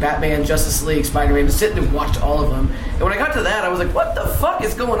series, like Batman, Justice League, Spider-Man, just sit and watched all of them. And when I got to that, I was like, "What the fuck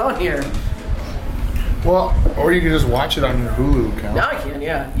is going on here?" Well, or you can just watch it on your Hulu account. Now I can.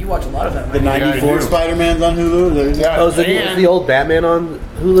 Yeah, you watch a lot of that. The right? '94 Spider-Man's on Hulu. Oh, is the old Batman on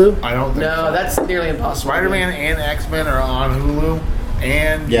Hulu? I don't think No, so. that's nearly impossible. Spider-Man and X-Men are on Hulu,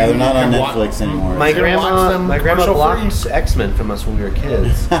 and Yeah, they're not you on can Netflix anymore. My You can watch grandma them blocked commercial-free. X-Men from us when we were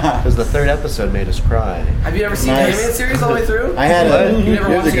kids because the third episode made us cry. Have you ever seen Nice. the animated series all the way through? I had a. You never here's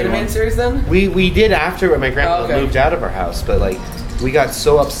watched a the good animated one. series then? We did after my grandma moved out of our house, but like we got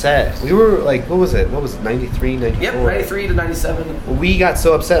so upset. We were like, what was it? 93, 94? Yep, 93 to 97. We got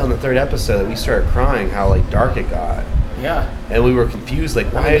so upset on the third episode that we started crying how like dark it got. Yeah. And we were confused,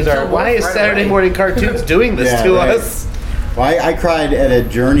 like, I mean, they killed why is Wolf right Saturday away. morning cartoons doing this Yeah, to right. us? Well, I cried at a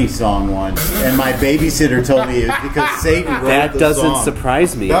Journey song once, and my babysitter told me it was because Satan wrote That the doesn't song.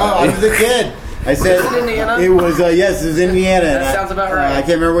 surprise me. No, I was a kid. I said Was it Indiana? it was yes, it was Indiana. That And sounds about right. I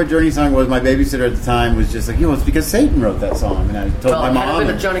can't remember what Journey song it was. My babysitter at the time was just like, it's because Satan wrote that song, and I told my Well, it had mom.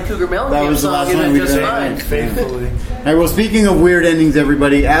 been a Johnny Cougar That Mellencamp was the song, last and one it we just did. fine. Faithfully. All right, well, speaking of weird endings,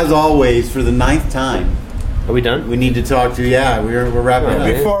 everybody, as always, for the 9th time, Are we done? we need to talk to. We're wrapping up.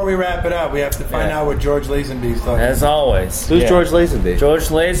 Before we wrap it up, we have to find out what George Lazenby's talking As about. always. Who's George Lazenby? George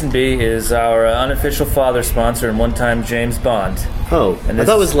Lazenby is our unofficial father sponsor and one-time James Bond. Oh, And I this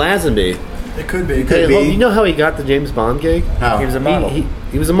thought it is- was Lazenby. It could be. Could be. You know how he got the James Bond gig? How? He was a model.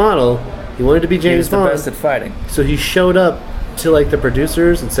 He was a model. He wanted to be He James was the Bond. best at fighting. So he showed up to like the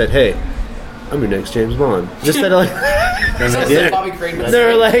producers and said, "Hey, I'm your next James Bond." Just said like, And they Sounds did like it. Bobby Crane. they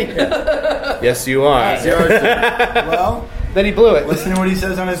were like, "Yes, you are." Well, Then he blew it. listen to what he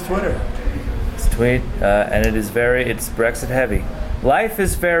says on his Twitter. His tweet, and it's Brexit heavy. Life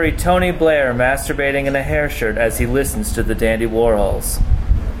is very Tony Blair masturbating in a hair shirt as he listens to the Dandy Warhols.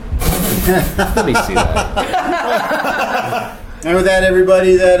 Let me see that. And with that,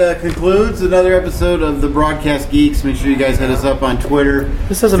 everybody, that concludes another episode of the Broadcast Geeks. Make sure you guys hit us up on Twitter.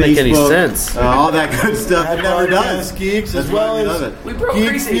 This doesn't make any Facebook, sense. All that good stuff. At It never Broadcast does. Geeks, That's as why well we as love it. We broke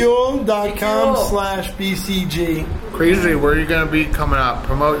Greasy. geekfuel.com/BCG. Crazy, where are you going to be coming up?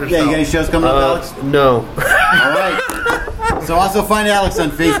 Promote yourself. Yeah, you got any shows coming up, Alex? No. All right. So also find Alex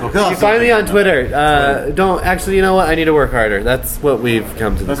on Facebook. You find me on Twitter. Don't actually. You know what? I need to work harder. That's what we've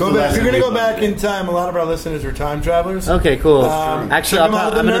come to. This. Go back. If you're going to go back in time, a lot of our listeners are time travelers. Okay, cool. check Actually, them out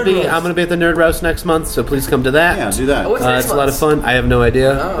at the I'm Nerd Roast. gonna be at the Nerd Roast next month, so please come to that. Yeah, do that. What's next It's a lot of month's? fun. I have no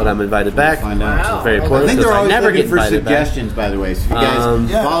idea, but I'm invited back. Find out. Which is very I important. think they're because always never looking get for invited back. suggestions, by the way. So if you guys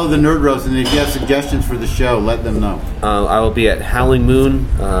Yeah. follow the Nerd Roast, and if you have suggestions for the show, let them know. I will be at Howling Moon,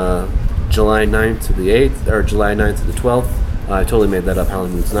 July 9th to the 8th, or July 9th to the 12th. I totally made that up.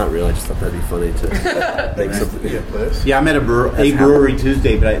 Howling Moon's not real. I just thought that'd be funny to make something. Yeah, I'm at a brewery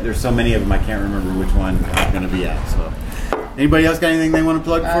Tuesday, but there's so many of them I can't remember which one I'm going to be at. So, anybody else got anything they want to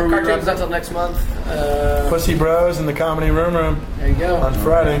plug before we wrap Cartoons up? until next month. Pussy Bros in the Comedy Room There you go. on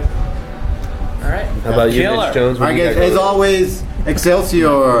Friday. All right. How about you, Killer. Mitch Jones? All right, guys. As always,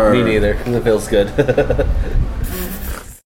 Excelsior. Me neither. It feels good.